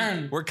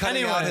 burn. We're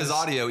cutting out his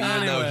audio, even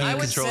though Anyways. he I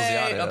would controls say,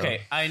 the audio.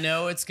 okay, I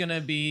know it's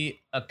gonna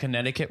be a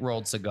Connecticut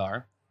rolled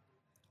cigar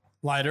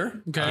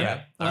Lighter. Okay.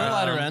 Yeah. On the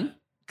lighter Um, end.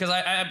 because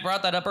I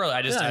brought that up earlier.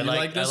 I just Yeah, I you like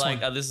like this I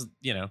like one. this is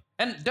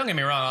and don't get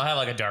me wrong, I'll have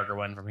like a darker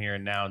one from here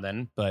and now and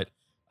then, but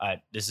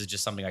this is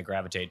just something I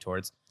gravitate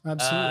towards.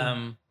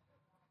 Absolutely.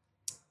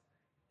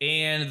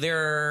 And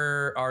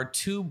there are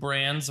two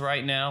brands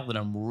right now that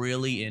I'm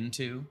really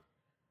into.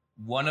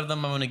 One of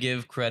them I'm going to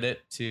give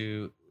credit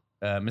to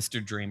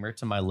Mr. Dreamer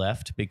to my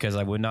left because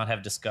I would not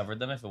have discovered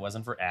them if it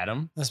wasn't for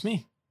Adam. That's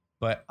me.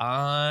 But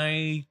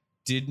I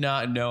did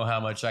not know how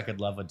much I could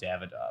love a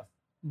Davidoff.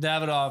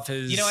 Davidoff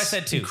is. I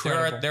said two.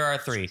 Incredible. There are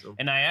three,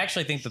 and I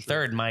actually think the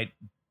third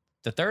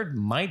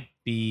might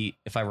be,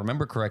 if I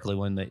remember correctly,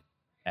 one that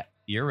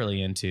you're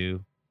really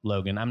into,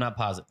 Logan. I'm not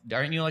positive.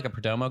 Aren't you like a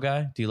Perdomo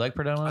guy? Do you like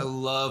Perdomo? I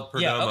love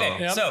Perdomo. Yeah. Okay.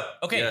 Yep. So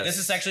Yes. this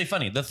is actually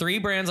funny. The three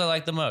brands I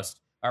like the most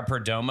are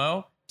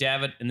Perdomo,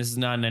 David, and this is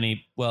not in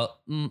any. Well,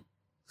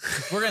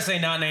 we're gonna say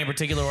not in any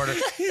particular order.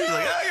 He's like,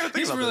 I gotta think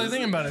He's about really this.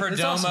 thinking about it.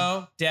 It's Perdomo,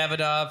 awesome.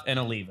 Davidoff, and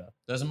Oliva.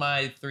 Those are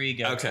my three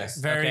go-tos. Okay.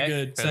 Very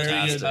good. So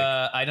Very these, good.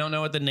 I don't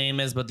know what the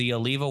name is, but the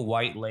Oliva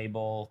white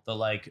label, the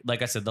like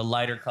I said, the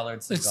lighter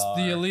colored cigar. It's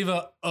the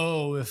Oliva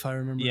O, if I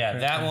remember. Yeah,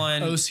 correctly. that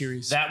one- O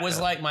series. That was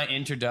like my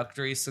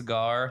introductory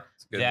cigar.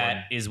 It's a good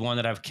That is one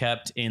that I've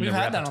kept in We've the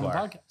had that on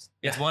repertoire. the podcast.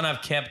 It's one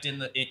I've kept in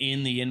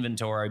the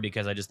inventory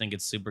because I just think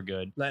it's super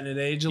good. Letting it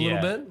age a little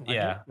Yeah. bit. Like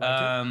Yeah. it,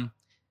 like it.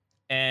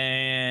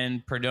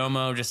 And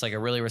Perdomo, just like a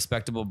really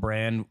respectable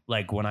brand.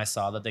 Like when I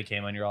saw that they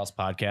came on your all's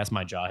podcast,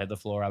 my jaw hit the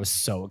floor. I was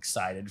so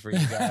excited for you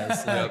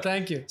guys. Like,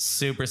 Thank you.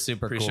 super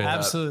Appreciate cool. that.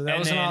 Absolutely. That And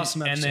was then, an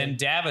awesome episode. And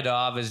then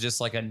Davidoff is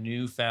just like a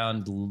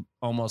newfound,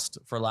 almost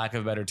for lack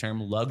of a better term,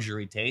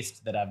 luxury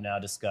taste that I've now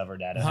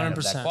discovered at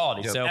 100%. that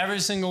quality. Yep. So every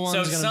single one's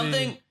so gonna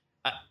something be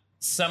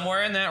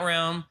somewhere in that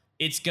realm,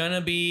 it's gonna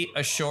be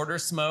a shorter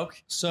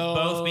smoke, so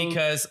both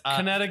because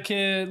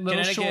Connecticut, little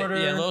Connecticut, shorter.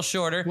 yeah, a little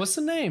shorter. What's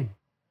the name?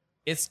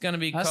 It's gonna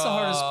be That's called, the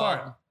hardest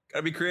part.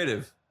 Gotta be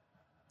creative.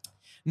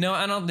 No,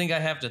 I don't think I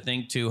have to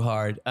think too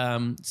hard.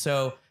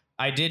 So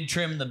I did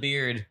trim the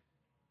beard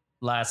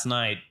last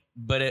night,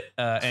 but it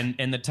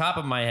and the top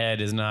of my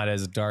head is not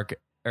as dark,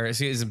 or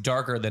is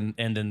darker than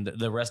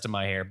the rest of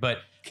my hair. But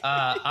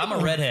I'm a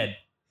redhead,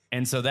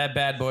 and so that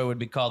bad boy would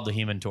be called the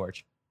Human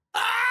Torch.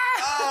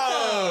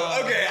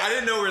 Oh, okay. I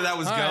didn't know where that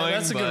was All right, going.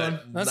 that's a good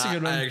but one. That's a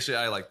good one.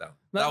 I like that.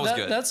 That was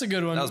good. That's a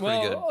good one. That was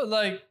pretty well,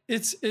 like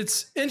it's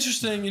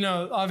interesting. You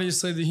know,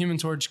 obviously the Human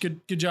Torch.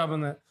 Good job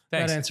on that.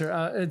 Thanks. That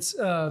answer. It's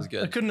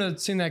good. I couldn't have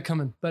seen that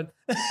coming, but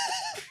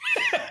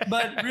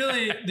but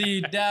really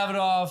the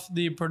Davidoff,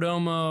 the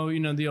Perdomo, you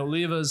know, the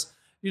Olivas.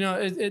 You know,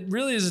 it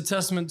really is a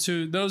testament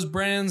to those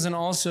brands and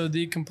also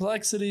the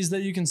complexities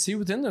that you can see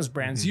within those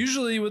brands.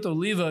 Usually with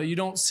Oliva, you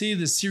don't see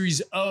the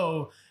Series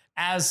O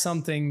as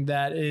something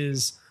that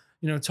is,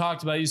 you know,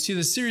 talked about. You see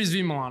the Series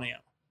V Milano.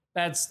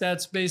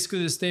 That's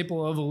basically the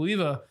staple of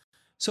Oliva.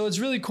 So it's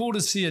really cool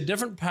to see a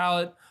different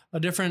palette, a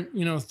different,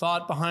 you know,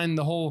 thought behind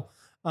the whole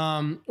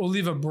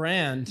Oliva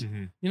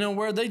brand, you know,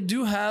 where they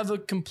do have a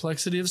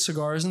complexity of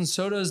cigars, and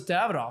so does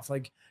Davidoff.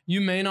 Like, you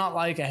may not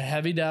like a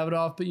heavy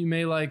Davidoff, but you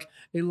may like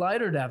a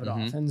lighter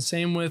Davidoff. And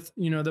same with,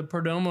 you know, the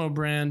Perdomo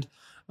brand.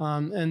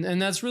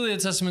 And that's really a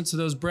testament to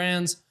those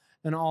brands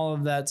and all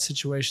of that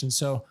situation.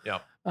 So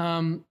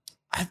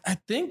I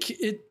think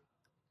it,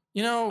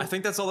 you know, I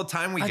think that's all the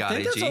time we got. I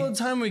think that's all the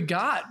time we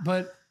got,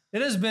 but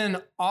it has been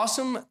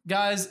awesome,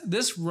 guys.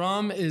 This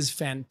rum is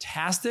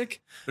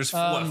fantastic. There's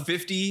what,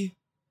 50?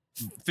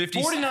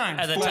 49.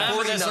 At the time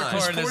of this 49.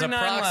 recording, there's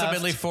 49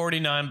 approximately left.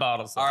 49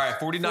 bottles. All right,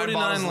 49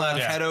 bottles left.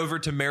 left. Head over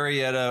to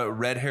Marietta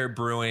Red Hair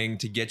Brewing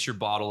to get your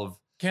bottle of.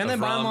 Can they of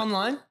buy them rum.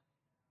 online?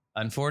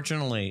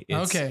 Unfortunately,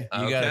 it's, Okay.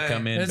 you got to Okay.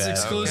 come in. It's Beth.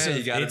 exclusive. Okay,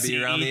 you got to It's-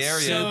 be around the it's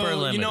area. super So,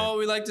 limited. you know what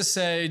we like to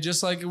say,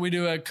 just like we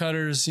do at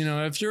Cutters, you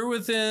know, if you're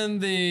within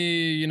the,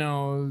 you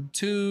know,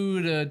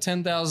 2 to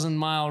 10,000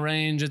 mile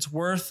range, it's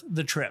worth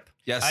the trip.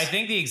 Yes. I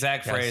think the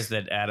exact Yes. phrase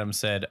that Adam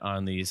said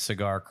on the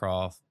cigar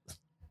crawl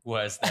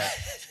was that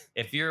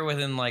if you're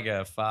within like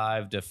a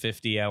 5 to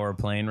 50 hour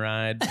plane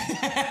ride,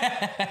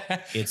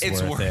 it's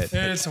worth it.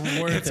 It's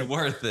worth It's it.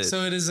 worth it.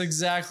 So it is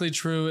exactly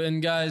true.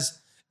 And guys,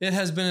 it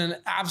has been an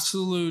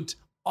absolute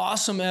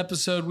awesome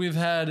episode. We've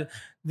had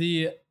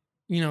the,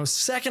 you know,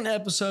 second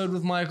episode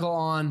with Michael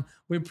on.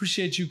 We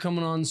appreciate you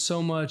coming on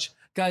so much.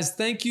 Guys,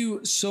 thank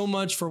you so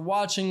much for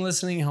watching,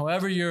 listening,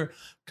 however you're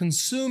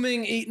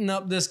consuming, eating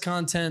up this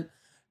content.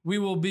 We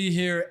will be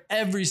here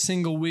every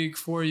single week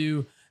for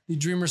you, the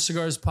Dreamer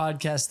Cigars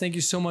podcast. Thank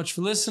you so much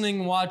for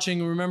listening,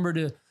 watching. Remember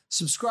to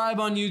subscribe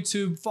on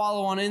YouTube,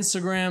 follow on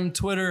Instagram,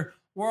 Twitter.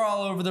 We're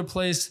all over the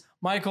place.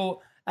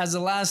 Michael, as the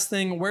last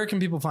thing, where can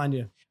people find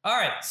you? All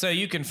right, so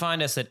you can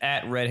find us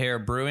at Red Hair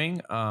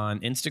Brewing on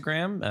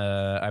Instagram.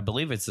 I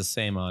believe it's the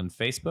same on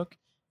Facebook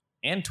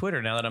and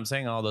Twitter, now that I'm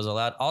saying all those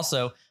aloud.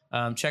 Also,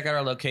 check out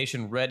our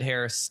location, Red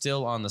Hair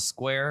Still on the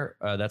Square.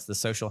 That's the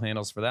social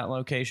handles for that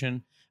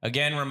location.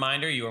 Again,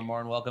 reminder, you are more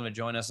than welcome to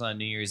join us on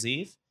New Year's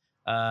Eve.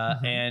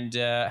 And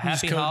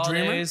happy code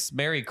holidays.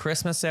 Merry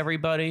Christmas,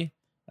 everybody.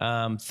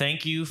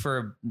 Thank you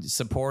for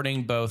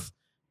supporting both.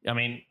 I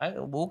mean,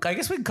 I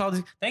guess we can call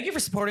it. Thank you for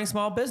supporting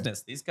small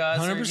business. These guys,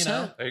 100%. are, you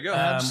know, there you go.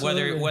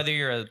 Absolutely. whether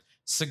you're a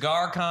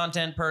cigar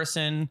content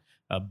person,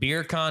 a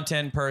beer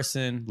content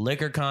person,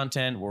 liquor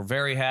content, we're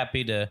very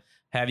happy to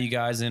have you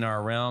guys in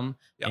our realm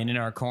and in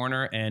our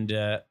corner. And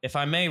if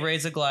I may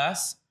raise a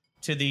glass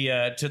to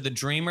the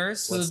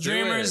dreamers, So the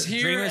dreamers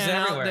here Dreamers and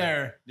everywhere. out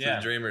there. To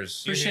the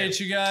dreamers. Appreciate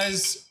you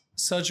guys.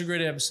 Such a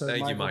great episode.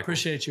 Thank you, Michael.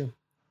 Appreciate you.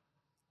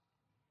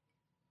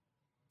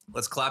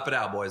 Let's clap it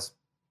out, boys.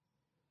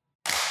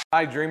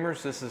 Hi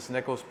Dreamers, this is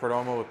Nicholas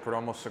Perdomo with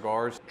Perdomo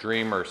Cigars.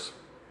 Dreamers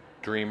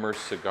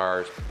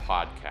Cigars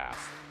podcast.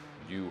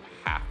 You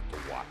have to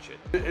watch it.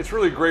 It's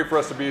really great for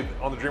us to be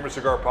on the Dreamer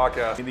Cigar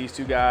podcast. These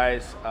two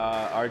guys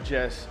are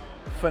just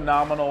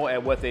phenomenal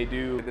at what they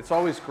do. It's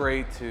always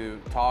great to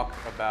talk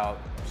about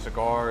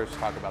cigars,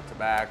 talk about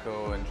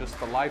tobacco, and just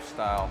the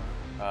lifestyle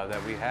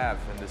that we have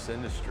in this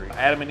industry.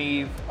 Adam and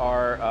Eve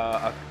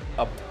are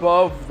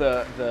above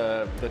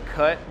the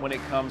cut when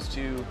it comes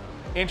to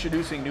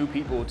introducing new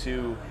people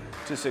to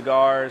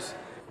cigars.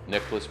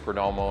 Nicholas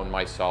Perdomo and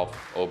myself,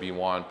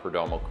 Obi-Wan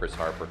Perdomo, Chris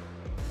Harper,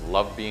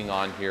 love being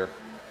on here.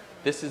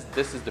 This is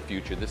the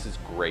future. This is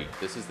great.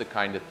 This is the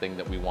kind of thing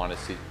that we want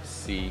to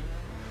see,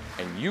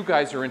 and you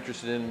guys are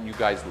interested in. You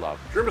guys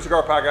love. Dreamer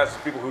Cigar podcast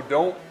is people who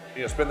don't,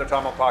 spend their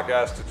time on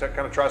podcasts to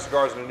kind of try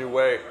cigars in a new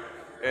way,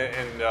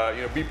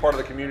 and be part of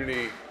the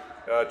community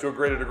to a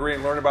greater degree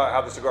and learn about how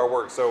the cigar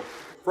works. So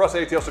for us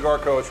at ATL Cigar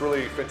Co., it's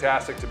really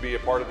fantastic to be a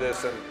part of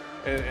this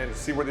and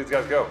see where these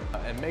guys go.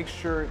 And make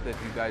sure that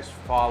you guys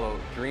follow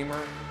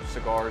Dreamer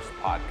Cigars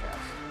podcast.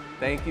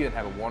 Thank you and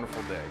have a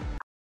wonderful day.